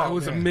known. It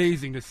was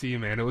amazing to see,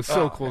 man. It was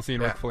so cool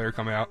seeing Ric Flair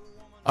come out.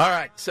 All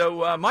right,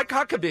 so Mike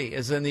Huckabee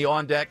is in the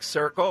on-deck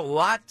circle. A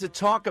lot to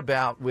talk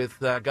about with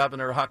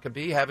Governor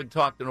Huckabee. Haven't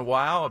talked in a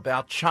while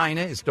about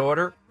China, his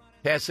daughter,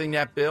 passing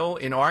that bill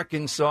in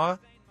Arkansas,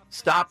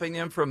 stopping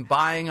them from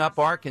buying up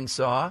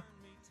Arkansas.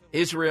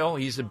 Israel,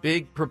 he's a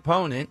big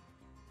proponent.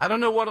 I don't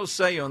know what he'll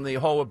say on the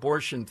whole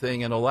abortion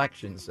thing in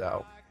elections,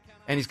 though.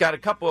 And he's got a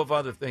couple of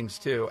other things,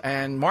 too.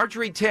 And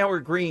Marjorie Taylor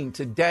Greene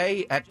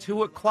today at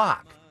 2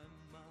 o'clock.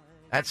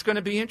 That's going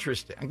to be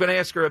interesting. I'm going to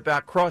ask her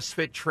about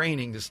CrossFit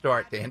training to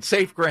start, Dan.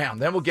 Safe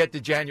ground. Then we'll get to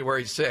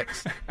January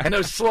 6th. And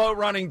those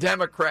slow-running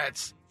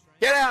Democrats.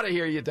 Get out of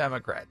here, you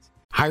Democrats.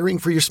 Hiring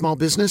for your small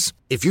business?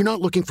 If you're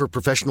not looking for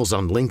professionals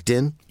on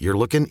LinkedIn, you're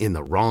looking in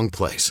the wrong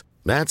place.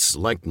 That's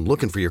like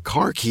looking for your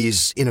car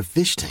keys in a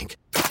fish tank.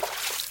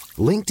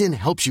 LinkedIn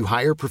helps you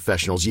hire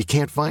professionals you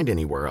can't find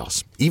anywhere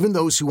else, even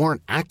those who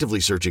aren't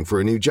actively searching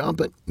for a new job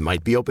but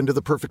might be open to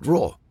the perfect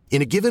role.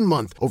 In a given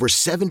month, over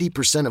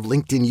 70% of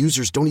LinkedIn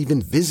users don't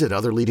even visit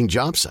other leading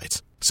job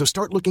sites. So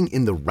start looking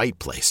in the right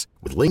place.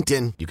 With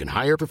LinkedIn, you can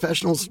hire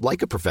professionals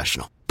like a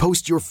professional.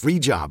 Post your free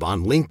job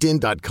on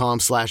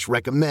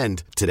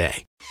linkedin.com/recommend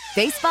today.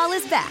 Baseball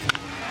is back,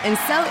 and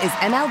so is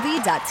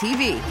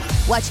MLB.tv.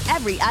 Watch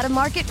every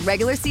out-of-market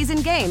regular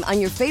season game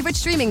on your favorite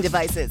streaming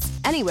devices,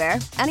 anywhere,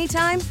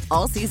 anytime,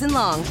 all season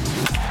long.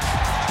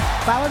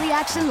 Follow the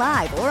action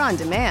live or on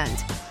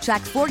demand.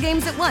 Track 4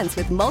 games at once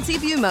with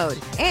multi-view mode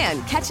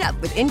and catch up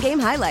with in-game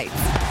highlights.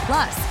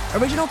 Plus,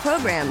 original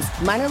programs,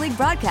 minor league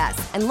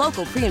broadcasts, and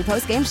local pre- and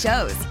post-game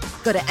shows.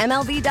 Go to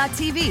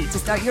MLB.tv to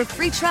start your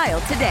free trial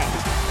today.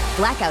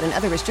 Blackout and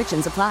other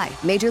restrictions apply.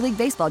 Major League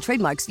Baseball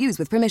trademarks used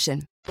with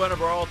permission. One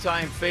of our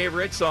all-time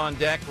favorites on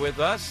deck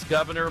with us,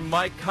 Governor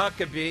Mike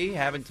Huckabee.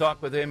 Haven't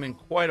talked with him in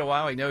quite a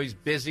while. I know he's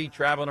busy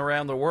traveling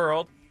around the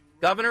world.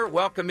 Governor,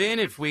 welcome in.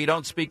 If we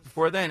don't speak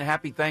before then,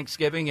 happy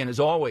Thanksgiving. And as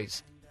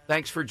always,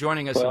 thanks for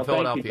joining us in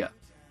Philadelphia.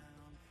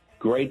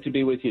 Great to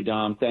be with you,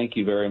 Dom. Thank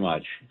you very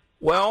much.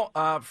 Well,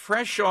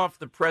 fresh off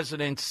the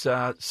president's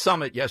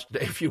summit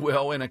yesterday, if you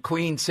will, in a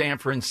clean San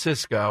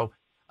Francisco,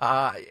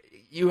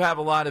 you have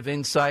a lot of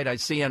insight. I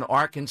see in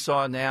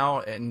Arkansas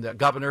now, and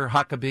Governor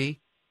Huckabee,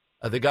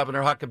 the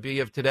Governor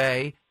Huckabee of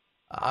today,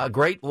 a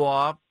great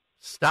law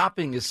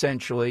stopping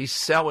essentially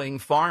selling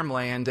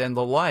farmland and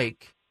the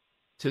like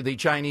to the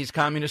Chinese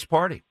Communist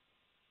Party.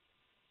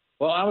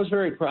 Well, I was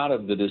very proud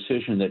of the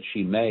decision that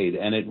she made,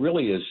 and it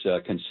really is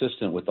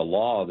consistent with the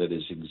law that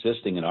is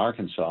existing in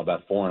Arkansas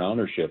about foreign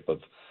ownership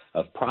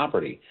of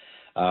property.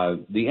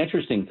 The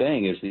interesting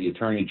thing is the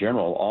Attorney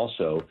General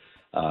also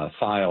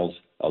filed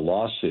a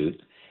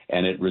lawsuit,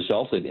 and it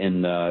resulted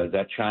in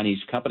that Chinese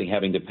company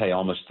having to pay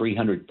almost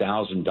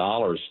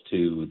 $300,000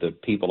 to the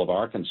people of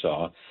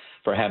Arkansas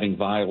for having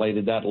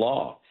violated that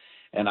law.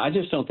 And I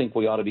just don't think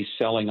we ought to be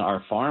selling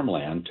our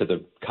farmland to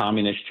the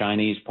Communist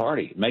Chinese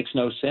Party. It makes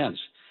no sense.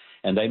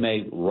 And they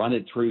may run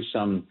it through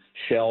some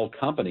shell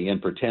company and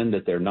pretend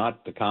that they're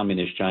not the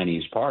Communist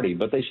Chinese Party,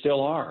 but they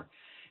still are.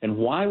 And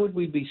why would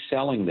we be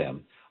selling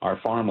them our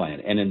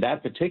farmland? And in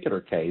that particular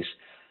case,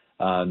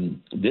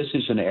 this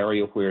is an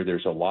area where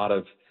there's a lot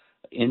of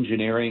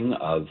engineering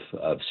of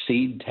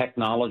seed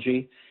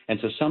technology. And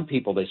so some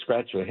people, they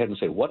scratch their head and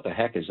say, what the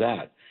heck is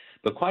that?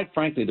 But quite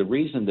frankly, the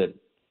reason that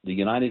the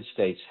United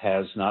States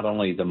has not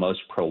only the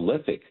most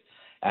prolific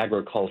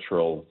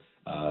agricultural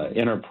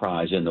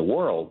enterprise in the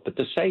world, but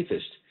the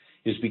safest,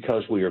 is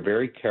because we are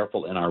very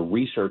careful in our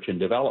research and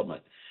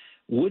development.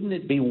 Wouldn't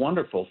it be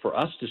wonderful for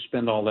us to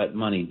spend all that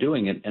money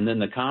doing it, and then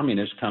the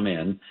communists come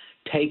in,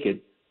 take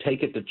it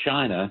to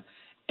China,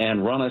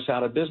 and run us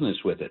out of business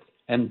with it?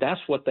 And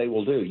that's what they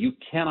will do. You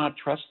cannot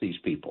trust these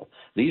people.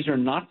 These are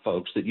not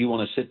folks that you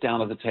want to sit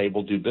down at the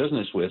table, do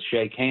business with,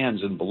 shake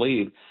hands, and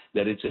believe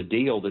that it's a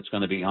deal that's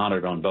going to be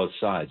honored on both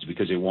sides,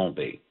 because it won't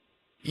be.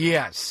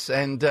 Yes,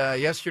 and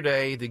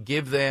yesterday to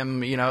give them,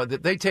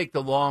 they take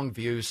the long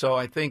view, so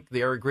I think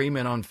their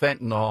agreement on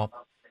fentanyl,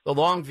 the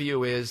long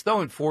view is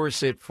they'll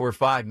enforce it for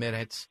 5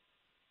 minutes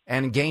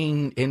and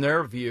gain, in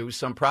their view,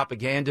 some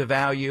propaganda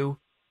value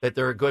that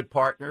they're a good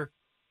partner,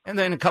 and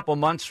then a couple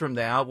months from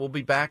now, we'll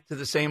be back to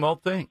the same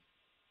old thing.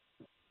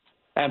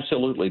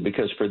 Absolutely,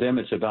 because for them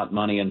it's about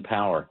money and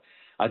power.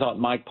 I thought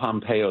Mike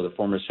Pompeo, the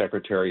former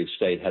Secretary of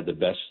State, had the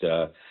best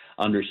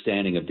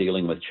understanding of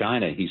dealing with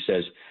China. He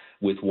says,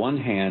 with one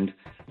hand,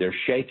 they're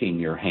shaking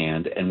your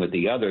hand, and with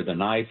the other, the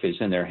knife is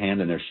in their hand,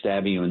 and they're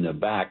stabbing you in the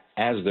back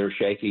as they're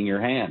shaking your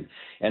hand.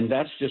 And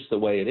that's just the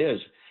way it is.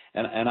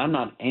 And I'm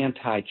not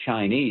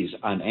anti-Chinese.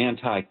 I'm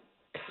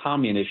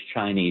anti-Communist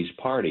Chinese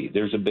Party.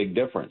 There's a big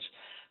difference.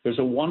 There's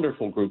a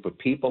wonderful group of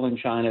people in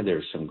China.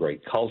 There's some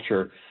great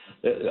culture.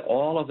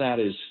 All of that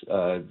is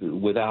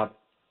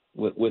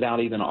without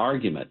even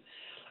argument.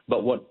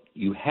 But what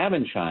you have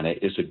in China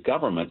is a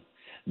government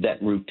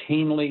that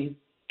routinely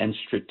and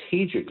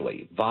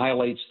strategically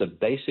violates the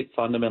basic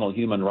fundamental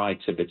human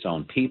rights of its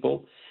own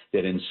people,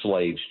 that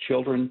enslaves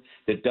children,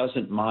 that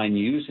doesn't mind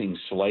using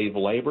slave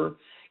labor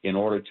in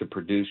order to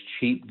produce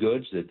cheap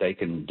goods that they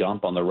can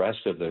dump on the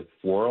rest of the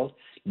world,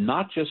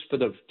 not just for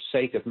the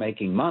sake of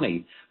making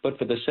money, but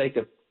for the sake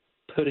of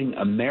putting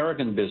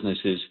American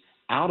businesses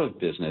out of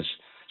business,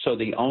 so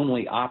the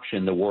only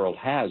option the world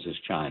has is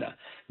China.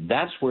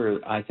 That's where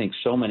I think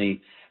so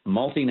many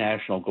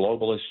multinational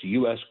globalist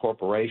U.S.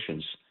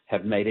 corporations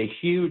have made a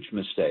huge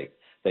mistake.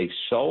 They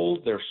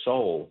sold their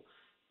soul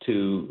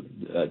to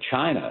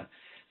China,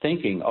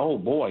 thinking, oh,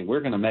 boy,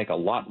 we're going to make a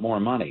lot more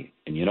money.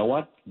 And you know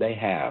what? They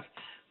have.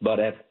 But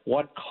at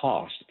what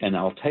cost? And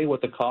I'll tell you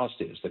what the cost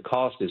is. The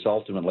cost is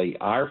ultimately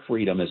our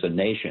freedom as a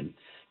nation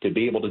to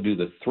be able to do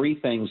the three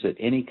things that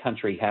any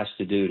country has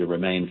to do to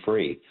remain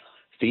free: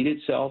 feed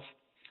itself,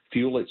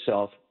 fuel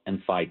itself,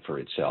 and fight for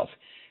itself.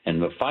 And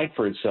the fight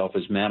for itself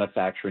is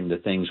manufacturing the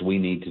things we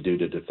need to do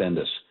to defend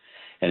us.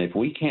 And if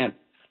we can't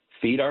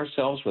feed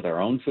ourselves with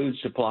our own food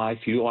supply,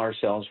 fuel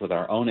ourselves with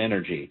our own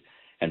energy,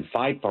 and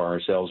fight for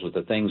ourselves with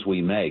the things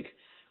we make,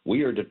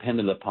 we are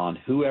dependent upon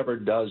whoever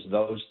does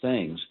those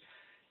things.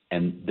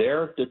 And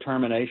their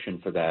determination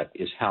for that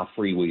is how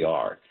free we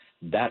are.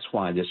 That's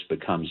why this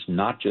becomes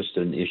not just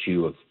an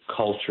issue of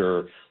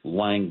culture,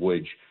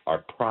 language,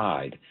 or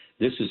pride.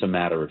 This is a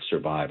matter of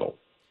survival.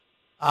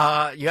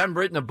 You haven't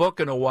written a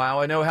book in a while.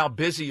 I know how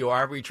busy you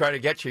are. We try to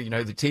get you,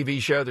 the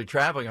TV show, the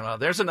traveling and all.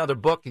 There's another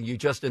book, and you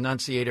just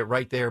enunciate it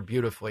right there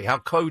beautifully. How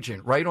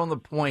cogent, right on the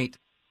point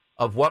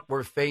of what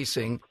we're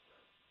facing.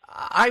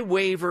 I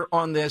waver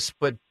on this,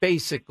 but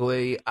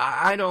basically,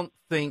 I don't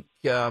think,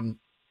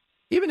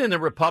 even in the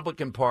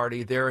Republican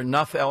Party, there are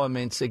enough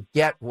elements to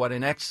get what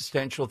an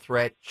existential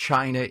threat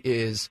China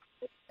is.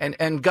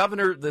 And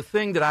Governor, the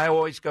thing that I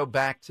always go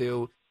back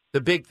to,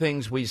 the big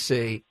things we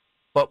see,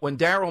 but when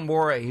Daryl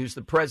Morey, who's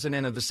the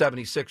president of the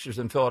 76ers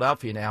in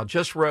Philadelphia now,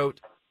 just wrote,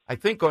 I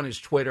think on his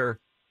Twitter,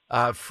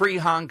 free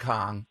Hong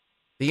Kong,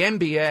 the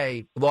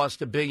NBA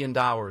lost $1 billion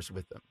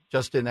with them,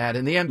 just in that.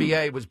 And the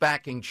NBA was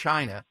backing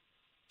China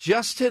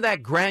just to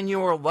that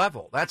granular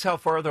level. That's how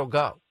far they'll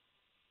go.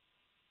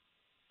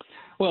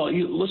 Well,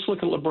 let's look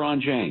at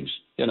LeBron James.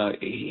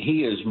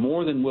 He is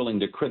more than willing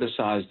to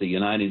criticize the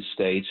United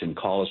States and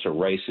call us a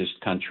racist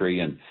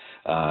country and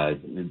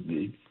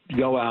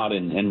go out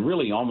and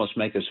really almost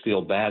make us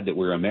feel bad that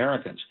we're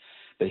Americans.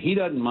 But he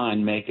doesn't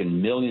mind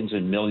making millions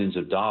and millions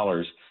of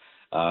dollars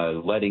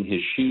letting his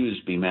shoes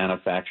be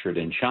manufactured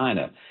in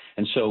China.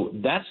 And so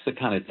that's the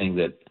kind of thing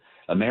that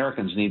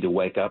Americans need to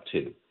wake up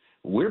to.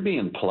 We're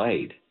being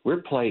played.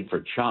 We're played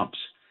for chumps.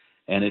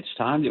 And it's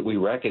time that we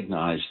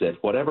recognize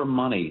that whatever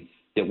money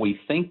that we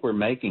think we're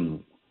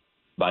making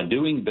by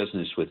doing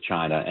business with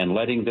China and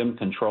letting them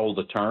control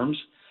the terms,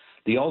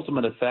 the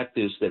ultimate effect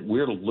is that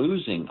we're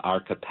losing our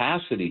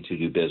capacity to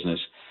do business,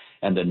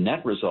 and the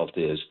net result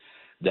is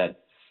that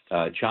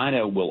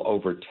China will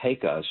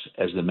overtake us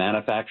as the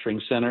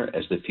manufacturing center,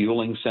 as the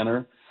fueling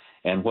center,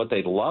 and what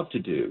they'd love to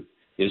do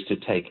is to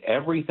take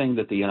everything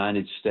that the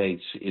United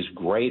States is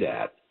great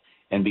at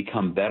and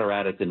become better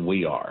at it than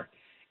we are.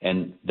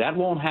 And that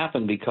won't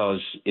happen because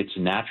it's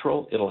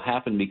natural. It'll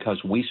happen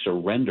because we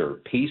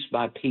surrender piece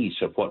by piece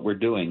of what we're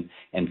doing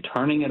and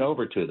turning it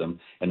over to them,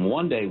 and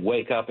one day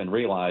wake up and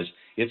realize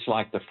it's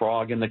like the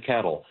frog in the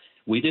kettle.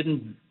 We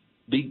didn't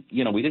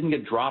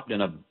get dropped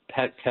in a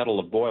pet kettle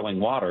of boiling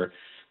water.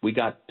 We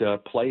got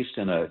placed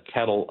in a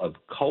kettle of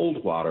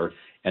cold water,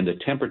 and the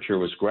temperature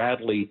was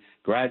gradually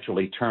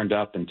turned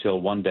up until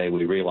one day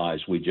we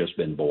realized we'd just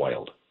been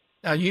boiled.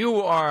 Now, you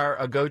are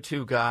a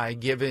go-to guy,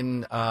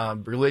 given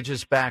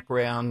religious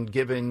background,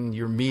 given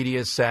your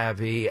media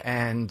savvy,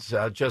 and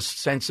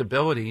just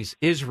sensibilities.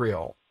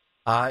 Israel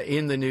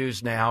in the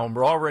news now. And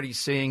we're already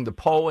seeing the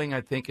polling, I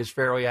think, is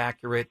fairly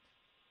accurate.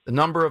 The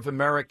number of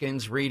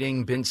Americans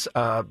reading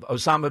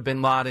Osama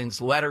bin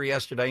Laden's letter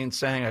yesterday and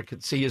saying I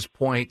could see his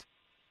point,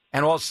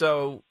 and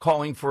also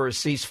calling for a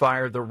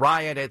ceasefire. The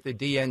riot at the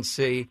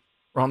DNC,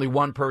 where only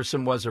one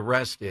person was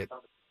arrested.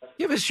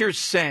 Give us your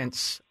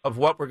sense of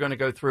what we're going to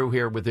go through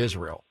here with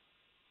Israel.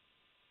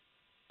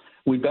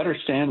 We better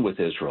stand with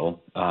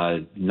Israel,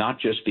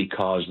 not just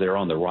because they're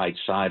on the right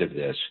side of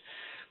this,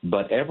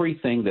 but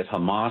everything that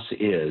Hamas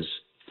is,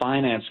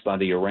 financed by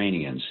the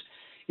Iranians,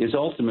 is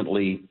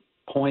ultimately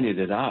pointed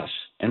at us.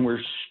 And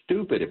we're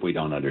stupid if we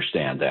don't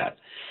understand that.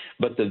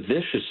 But the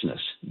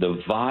viciousness,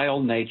 the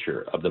vile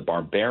nature of the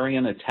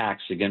barbarian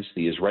attacks against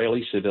the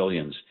Israeli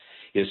civilians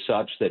is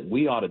such that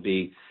we ought to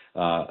be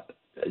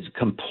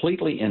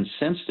completely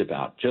incensed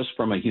about, just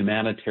from a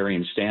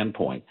humanitarian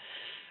standpoint.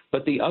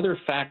 But the other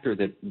factor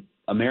that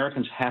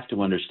Americans have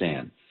to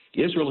understand,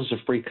 Israel is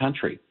a free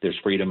country. There's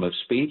freedom of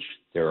speech.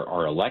 There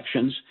are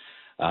elections.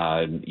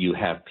 You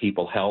have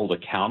people held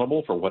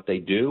accountable for what they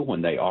do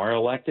when they are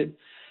elected.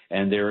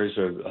 And there is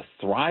a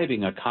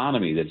thriving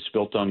economy that's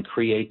built on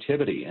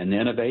creativity and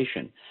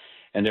innovation.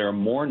 And there are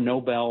more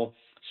Nobel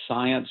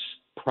Science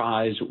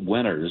Prize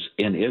winners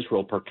in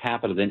Israel per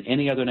capita than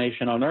any other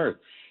nation on earth,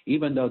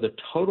 even though the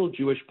total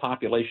Jewish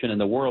population in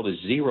the world is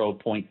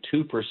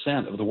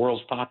 0.2% of the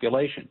world's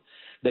population.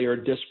 They are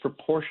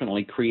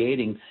disproportionately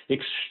creating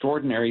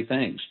extraordinary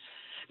things.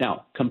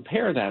 Now,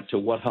 compare that to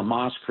what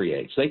Hamas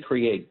creates. They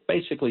create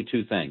basically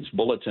two things,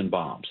 bullets and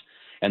bombs,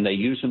 and they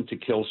use them to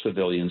kill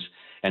civilians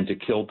and to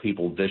kill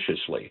people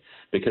viciously,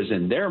 because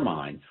in their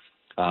mind,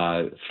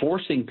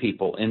 forcing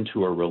people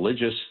into a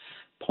religious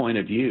point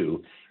of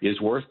view is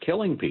worth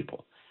killing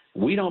people.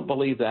 We don't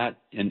believe that,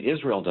 and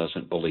Israel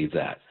doesn't believe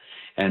that.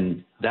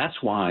 And that's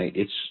why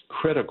it's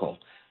critical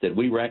that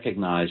we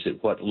recognize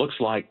that what looks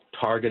like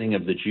targeting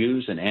of the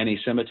Jews and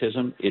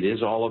anti-Semitism, it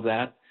is all of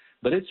that,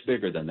 but it's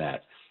bigger than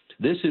that.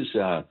 This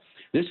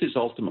is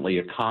ultimately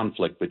a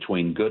conflict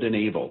between good and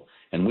evil,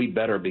 and we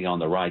better be on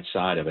the right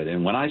side of it.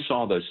 And when I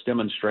saw those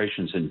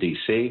demonstrations in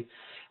D.C.,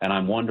 and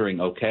I'm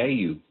wondering, okay,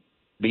 you've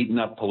beaten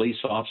up police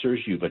officers,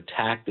 you've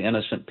attacked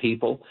innocent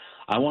people.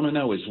 I want to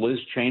know, is Liz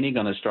Cheney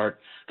going to start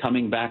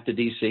coming back to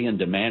D.C. and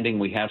demanding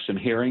we have some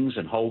hearings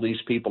and hold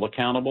these people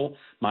accountable?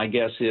 My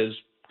guess is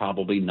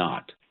probably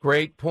not.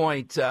 Great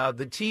point.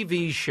 The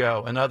TV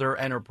show and other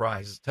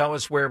enterprises. Tell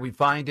us where we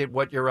find it,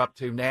 what you're up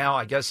to now.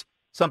 I guess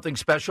something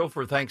special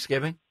for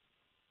Thanksgiving?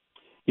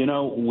 You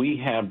know,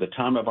 we have the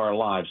time of our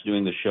lives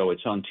doing the show.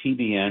 It's on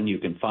TBN. You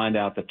can find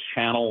out the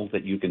channel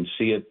that you can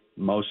see it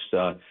most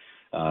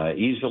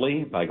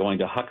easily by going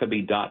to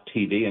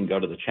Huckabee.tv and go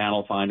to the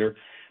channel finder.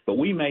 But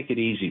we make it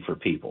easy for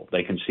people.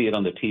 They can see it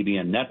on the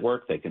TBN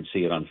network. They can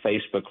see it on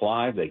Facebook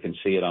Live. They can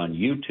see it on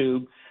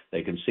YouTube.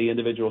 They can see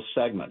individual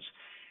segments.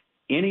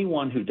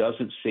 Anyone who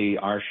doesn't see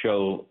our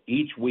show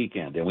each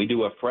weekend, and we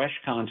do a fresh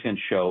content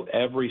show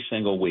every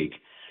single week,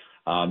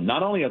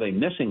 not only are they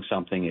missing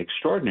something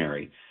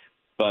extraordinary,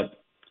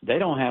 but they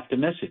don't have to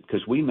miss it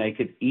because we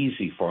make it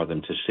easy for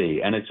them to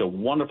see. And it's a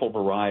wonderful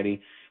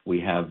variety. We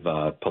have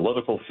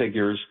political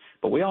figures,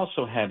 but we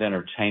also have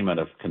entertainment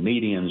of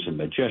comedians and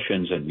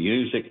magicians and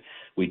music.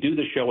 We do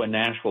the show in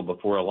Nashville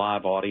before a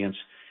live audience,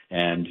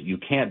 and you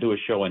can't do a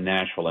show in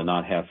Nashville and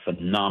not have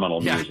phenomenal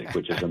music,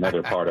 which is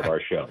another part of our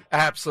show.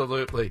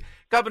 Absolutely.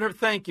 Governor,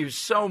 thank you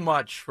so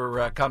much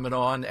for coming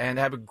on, and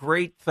have a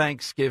great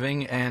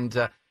Thanksgiving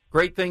and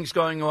great things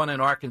going on in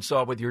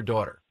Arkansas with your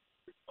daughter.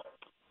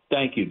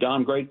 Thank you,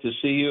 Don. Great to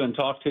see you and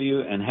talk to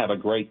you, and have a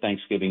great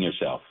Thanksgiving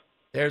yourself.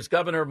 There's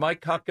Governor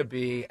Mike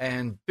Huckabee,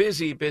 and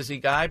busy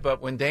guy, but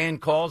when Dan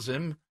calls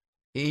him,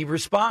 he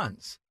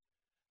responds.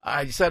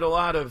 I said a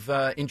lot of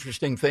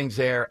interesting things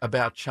there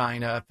about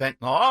China, fentanyl.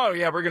 Oh,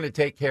 yeah, we're going to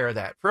take care of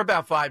that. For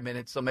about 5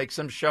 minutes, they'll make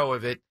some show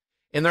of it.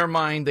 In their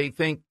mind, they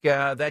think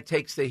that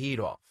takes the heat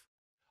off.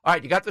 All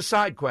right, you got the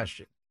side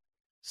question.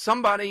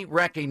 Somebody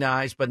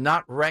recognized but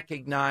not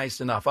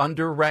recognized enough,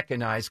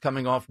 under-recognized,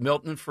 coming off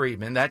Milton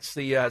Friedman. That's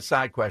the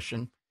side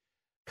question.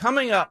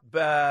 Coming up,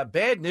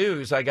 bad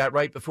news I got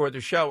right before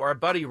the show. Our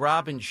buddy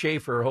Robin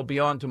Schaefer, who'll be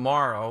on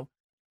tomorrow,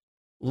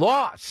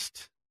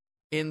 lost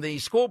in the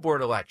school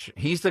board election.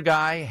 He's the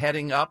guy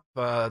heading up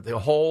the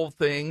whole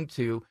thing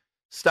to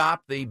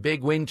stop the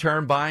big wind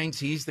turbines.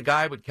 He's the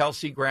guy with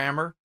Kelsey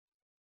Grammer.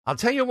 I'll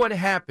tell you what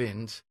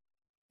happened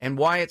and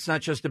why it's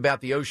not just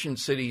about the Ocean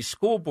City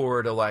school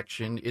board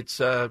election. It's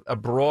a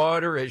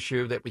broader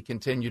issue that we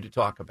continue to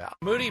talk about.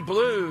 Moody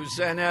Blues,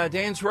 and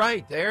Dan's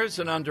right. There's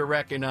an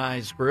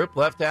under-recognized group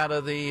left out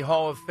of the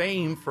Hall of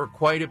Fame for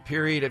quite a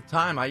period of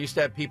time. I used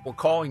to have people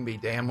calling me,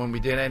 Dan, when we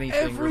did anything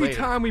Every related.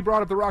 time we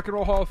brought up the Rock and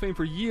Roll Hall of Fame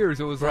for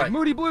years, it was like,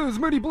 Moody Blues,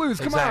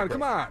 Exactly.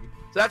 come on.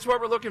 So that's what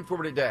we're looking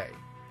for today.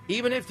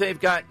 Even if they've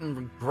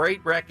gotten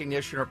great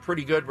recognition or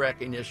pretty good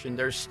recognition,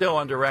 they're still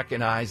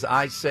under-recognized.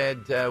 I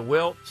said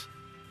Wilt,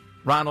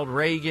 Ronald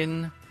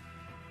Reagan,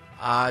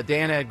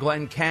 Dana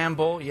Glenn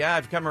Campbell. Yeah,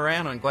 I've come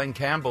around on Glenn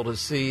Campbell to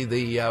see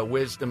the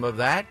wisdom of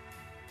that.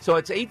 So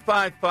it's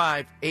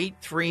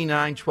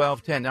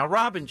 855-839-1210. Now,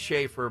 Robin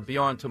Schaefer will be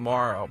on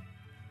tomorrow.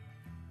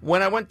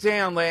 When I went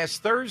down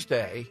last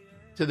Thursday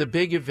to the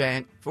big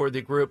event for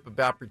the group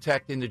about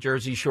protecting the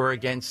Jersey Shore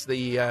against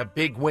the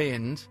big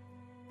wind,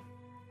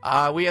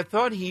 we had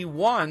thought he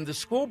won the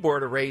school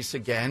board race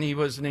again. He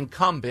was an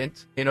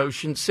incumbent in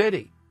Ocean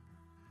City.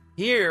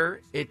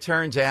 Here, it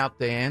turns out,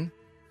 Dan,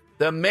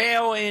 the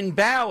mail-in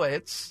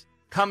ballots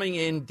coming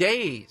in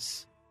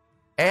days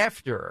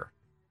after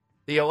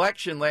the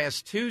election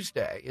last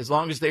Tuesday, as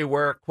long as they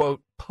were,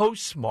 quote,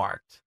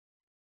 postmarked,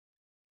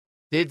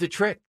 did the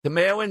trick. The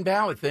mail-in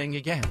ballot thing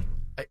again.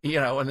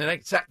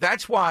 And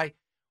that's why,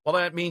 well,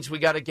 that means we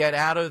got to get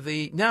out of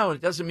no,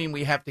 it doesn't mean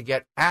we have to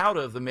get out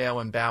of the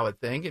mail-in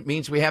ballot thing. It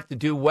means we have to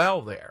do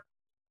well there.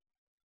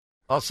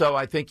 Also,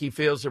 I think he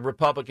feels the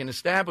Republican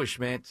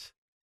establishment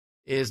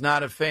is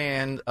not a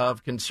fan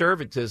of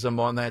conservatism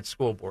on that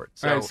school board.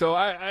 So, all right, so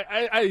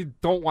I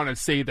don't want to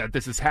say that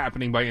this is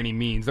happening by any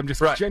means. I'm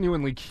just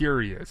genuinely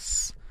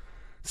curious.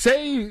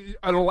 Say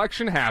an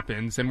election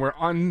happens and we're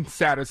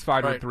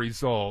unsatisfied with the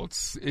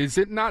results. Is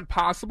it not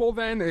possible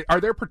then?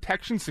 Are there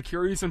protection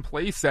securities in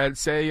place that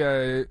say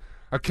a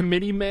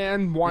committee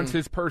man wants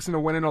his person to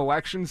win an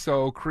election,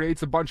 so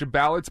creates a bunch of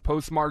ballots,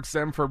 postmarks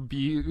them for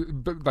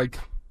backdated?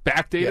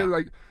 Yeah.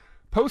 Like,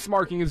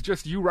 postmarking is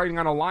just you writing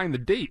on a line the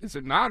date, is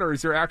it not? Or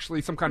is there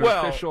actually some kind of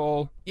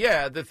official?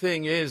 Yeah, the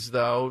thing is,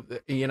 though,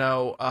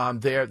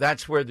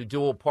 that's where the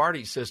dual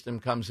party system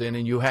comes in,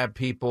 and you have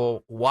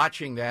people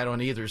watching that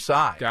on either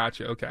side.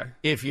 Gotcha. Okay.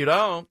 If you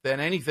don't, then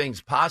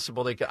anything's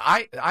possible.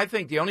 I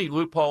think the only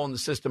loophole in the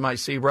system I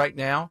see right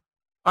now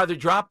are the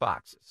drop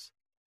boxes.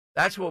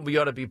 That's what we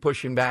ought to be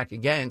pushing back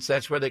against.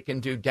 That's where they can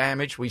do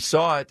damage. We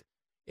saw it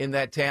in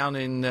that town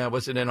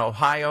was it in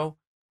Ohio,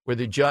 where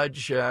the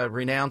judge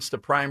renounced a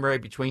primary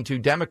between two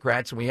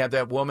Democrats, and we have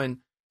that woman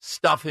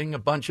stuffing a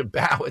bunch of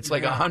ballots,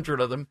 like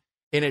 100 of them,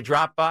 in a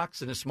drop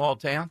box in a small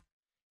town?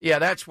 Yeah,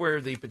 that's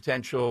where the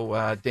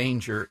potential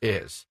danger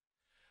is.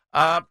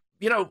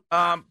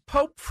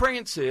 Pope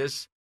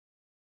Francis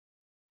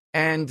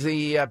and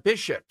the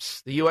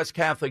bishops, the U.S.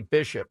 Catholic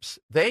bishops,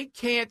 they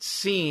can't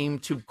seem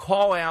to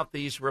call out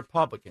these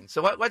Republicans.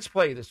 So let's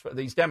play this for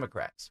these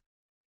Democrats.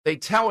 They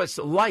tell us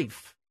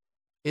life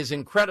is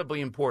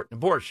incredibly important,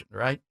 abortion,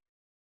 right?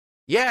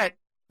 Yet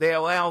they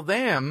allow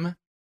them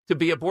to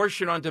be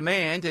abortion on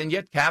demand, and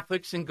yet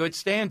Catholics in good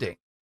standing.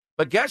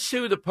 But guess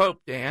who the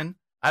Pope, Dan?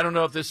 I don't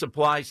know if this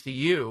applies to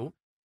you.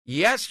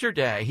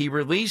 Yesterday, he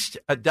released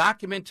a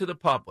document to the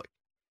public,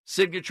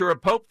 signature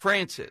of Pope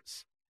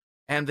Francis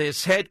and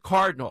this head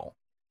cardinal,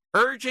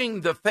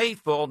 urging the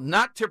faithful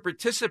not to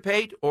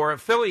participate or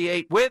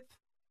affiliate with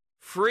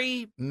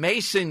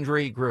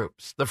Freemasonry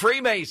groups, the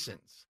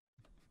Freemasons.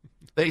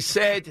 They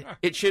said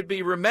it should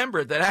be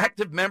remembered that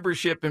active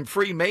membership in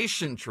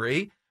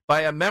Freemasonry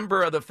by a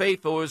member of the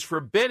faithful is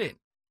forbidden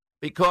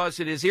because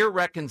it is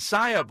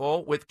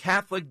irreconcilable with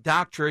Catholic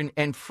doctrine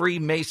and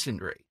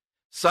Freemasonry,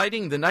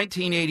 citing the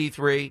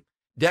 1983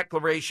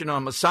 Declaration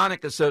on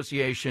Masonic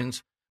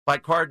Associations by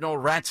Cardinal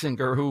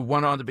Ratzinger, who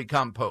went on to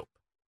become Pope.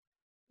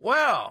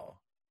 Well,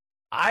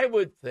 I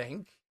would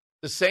think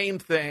the same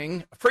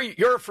thing.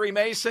 You're a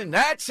Freemason?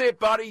 That's it,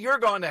 buddy. You're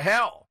going to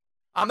hell.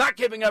 I'm not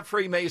giving up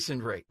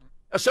Freemasonry.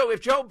 So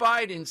if Joe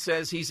Biden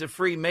says he's a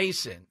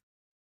Freemason,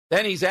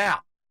 then he's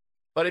out.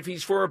 But if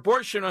he's for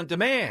abortion on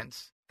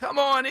demands, come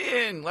on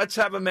in. Let's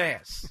have a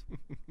mass.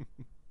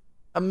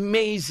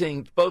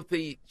 Amazing, both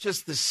the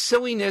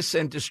silliness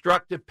and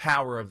destructive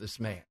power of this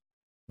man.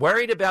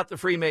 Worried about the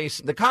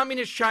Freemason. The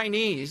Communist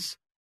Chinese,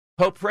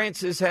 Pope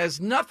Francis has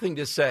nothing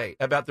to say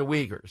about the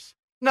Uyghurs.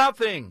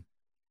 Nothing.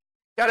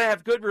 Got to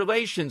have good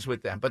relations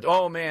with them. But,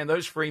 oh, man,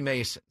 those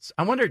Freemasons.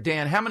 I wonder,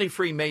 Dan, how many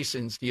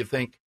Freemasons do you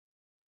think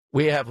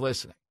we have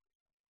listening?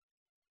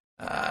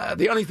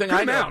 The only thing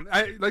I know.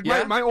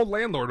 My old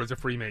landlord was a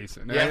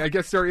Freemason. Yeah. I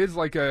guess there is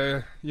like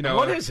a,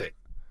 What is it?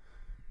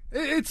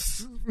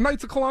 It's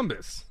Knights of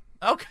Columbus.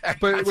 Okay.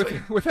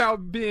 But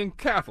without being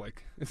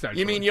Catholic, essentially.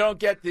 You mean you don't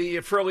get the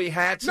frilly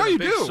hats and you a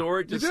big do.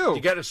 sword? You do.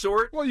 You get a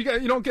sword? Well, you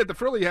don't get the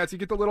frilly hats. You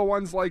get the little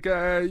ones like,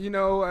 I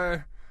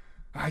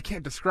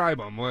can't describe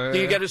them. Do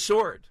you get a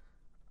sword?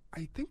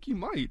 I think you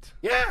might.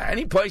 Yeah,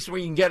 any place where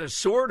you can get a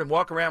sword and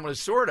walk around with a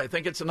sword, I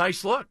think it's a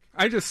nice look.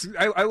 I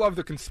love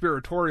the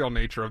conspiratorial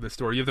nature of the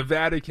story. You have the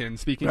Vatican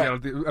speaking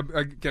out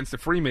against the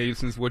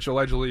Freemasons, which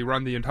allegedly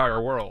run the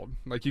entire world.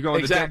 Like you go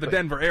in the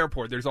Denver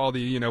airport, there's all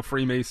the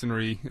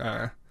Freemasonry.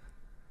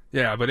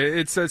 But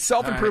it's a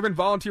self-improvement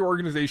volunteer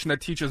organization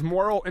that teaches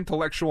moral,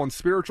 intellectual, and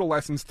spiritual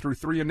lessons through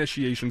 3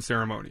 initiation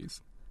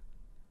ceremonies.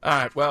 All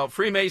right, well,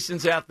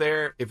 Freemasons out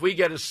there, if we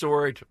get a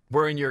sword,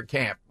 we're in your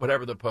camp,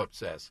 whatever the Pope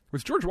says.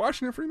 Was George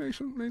Washington a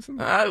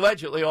Freemason?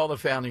 Allegedly, all the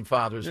founding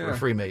fathers were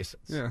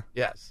Freemasons. Yeah.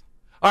 Yes.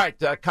 All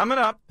right, coming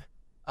up,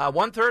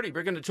 1:30,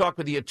 we're going to talk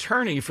with the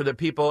attorney for the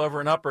people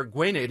over in Upper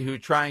Gwinnett who are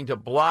trying to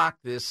block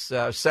this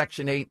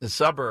Section 8 in the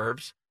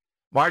suburbs.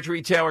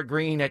 Marjorie Taylor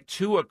Greene at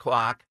 2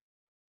 o'clock.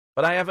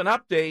 But I have an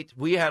update.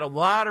 We had a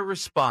lot of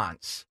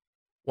response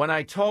when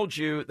I told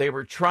you they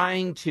were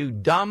trying to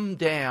dumb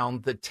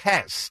down the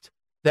test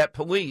that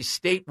police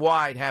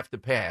statewide have to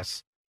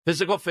pass,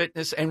 physical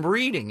fitness and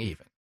reading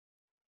even.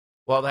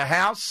 Well, the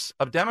House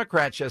of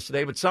Democrats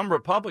yesterday, with some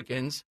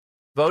Republicans,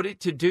 voted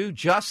to do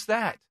just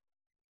that.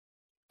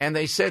 And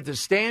they said the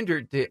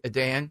standard,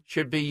 Dan,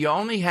 should be you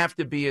only have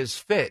to be as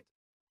fit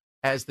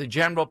as the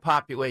general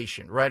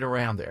population, right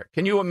around there.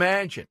 Can you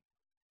imagine?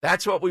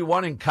 That's what we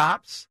want in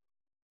cops?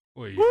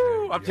 Well,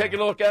 Woo! I'm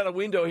taking a look out a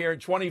window here in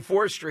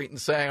 24th Street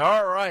and saying,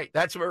 all right,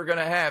 that's what we're going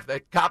to have.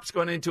 That cop's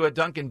going into a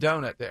Dunkin'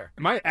 Donut there.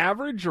 Am I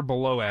average or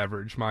below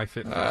average, my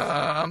fitness?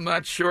 I'm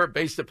not sure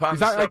based upon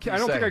the I stuff you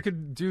don't say. think I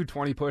could do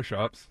 20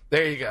 push-ups.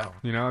 There you go.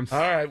 I'm all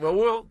right,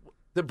 well,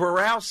 the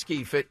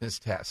Borowski fitness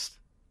test.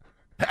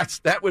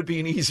 That would be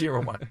an easier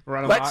one.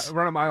 Run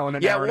a mile in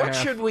an hour and a half. Yeah, what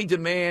should we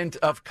demand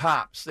of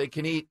cops? They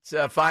can eat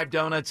 5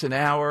 donuts an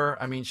hour.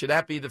 I mean, should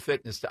that be the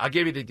fitness? I'll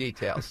give you the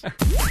details.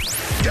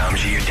 Dom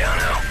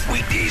Giordano,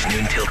 weekdays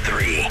noon till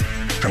 3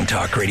 from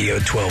Talk Radio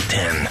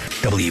 1210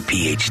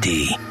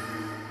 WPHT.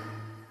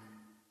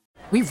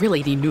 We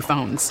really need new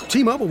phones.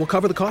 T-Mobile will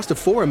cover the cost of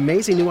 4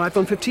 amazing new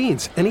iPhone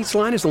 15s, and each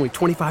line is only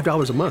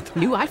 $25 a month.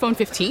 New iPhone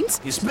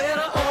 15s? It's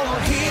better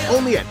over here.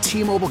 Only at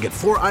T-Mobile, get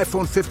 4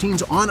 iPhone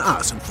 15s on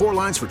us and 4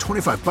 lines for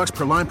 $25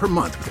 per line per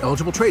month with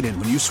eligible trade-in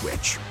when you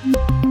switch.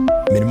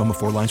 Minimum of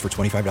 4 lines for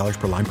 $25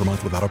 per line per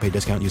month with autopay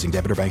discount using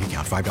debit or bank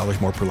account.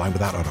 $5 more per line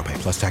without autopay,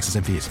 plus taxes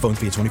and fees. Phone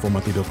fee at 24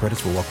 monthly bill credits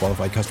for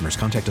well-qualified customers.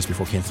 Contact us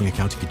before canceling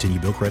account to continue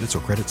bill credits or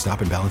credit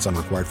stop and balance on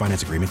required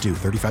finance agreement due.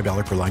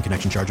 $35 per line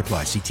connection charge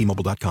applies. See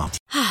T-Mobile.com.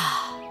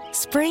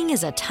 Spring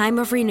is a time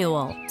of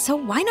renewal, so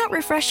why not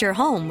refresh your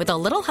home with a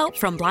little help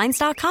from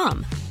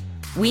Blinds.com?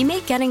 We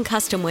make getting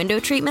custom window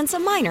treatments a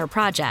minor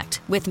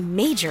project with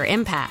major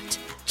impact.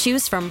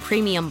 Choose from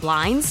premium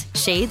blinds,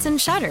 shades, and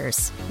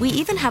shutters. We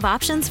even have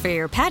options for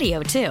your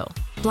patio, too.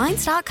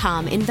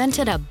 Blinds.com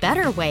invented a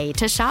better way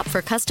to shop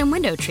for custom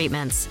window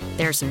treatments.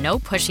 There's no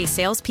pushy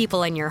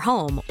salespeople in your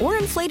home or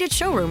inflated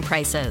showroom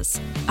prices.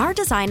 Our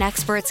design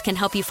experts can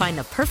help you find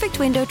the perfect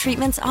window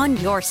treatments on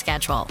your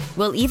schedule.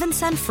 We'll even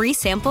send free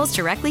samples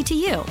directly to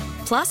you.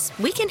 Plus,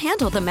 we can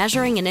handle the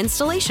measuring and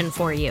installation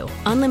for you.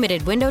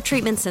 Unlimited window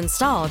treatments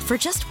installed for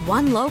just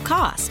one low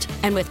cost.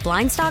 And with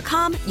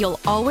Blinds.com, you'll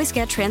always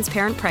get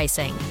transparent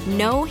pricing.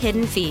 No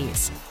hidden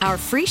fees. Our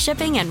free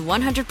shipping and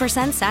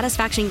 100%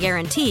 satisfaction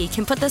guarantee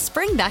can put the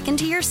spring back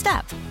into your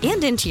step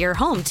and into your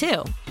home,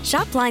 too.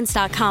 Shop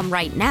Blinds.com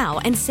right now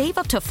and save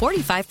up to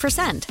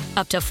 45%.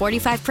 Up to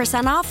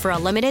 45% off for a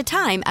limited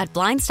time at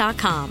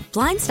Blinds.com.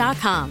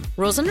 Blinds.com.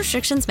 Rules and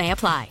restrictions may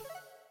apply.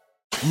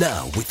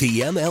 Now, with the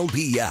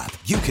MLB app,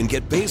 you can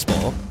get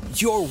baseball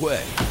your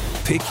way.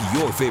 Pick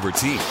your favorite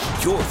team,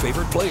 your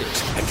favorite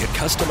players, and get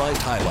customized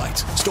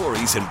highlights,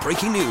 stories, and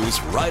breaking news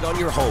right on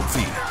your home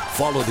feed.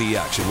 Follow the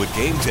action with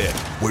Game 10,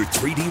 where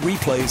 3D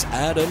replays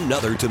add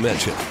another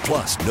dimension.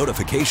 Plus,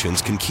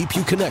 notifications can keep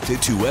you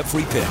connected to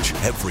every pitch,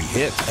 every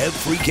hit,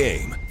 every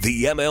game.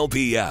 The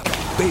MLB app.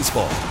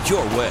 Baseball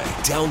your way.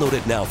 Download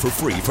it now for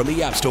free from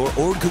the App Store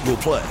or Google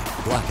Play.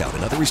 Blackout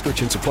and other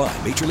restrictions apply.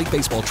 Major League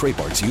Baseball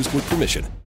trademarks used with permission.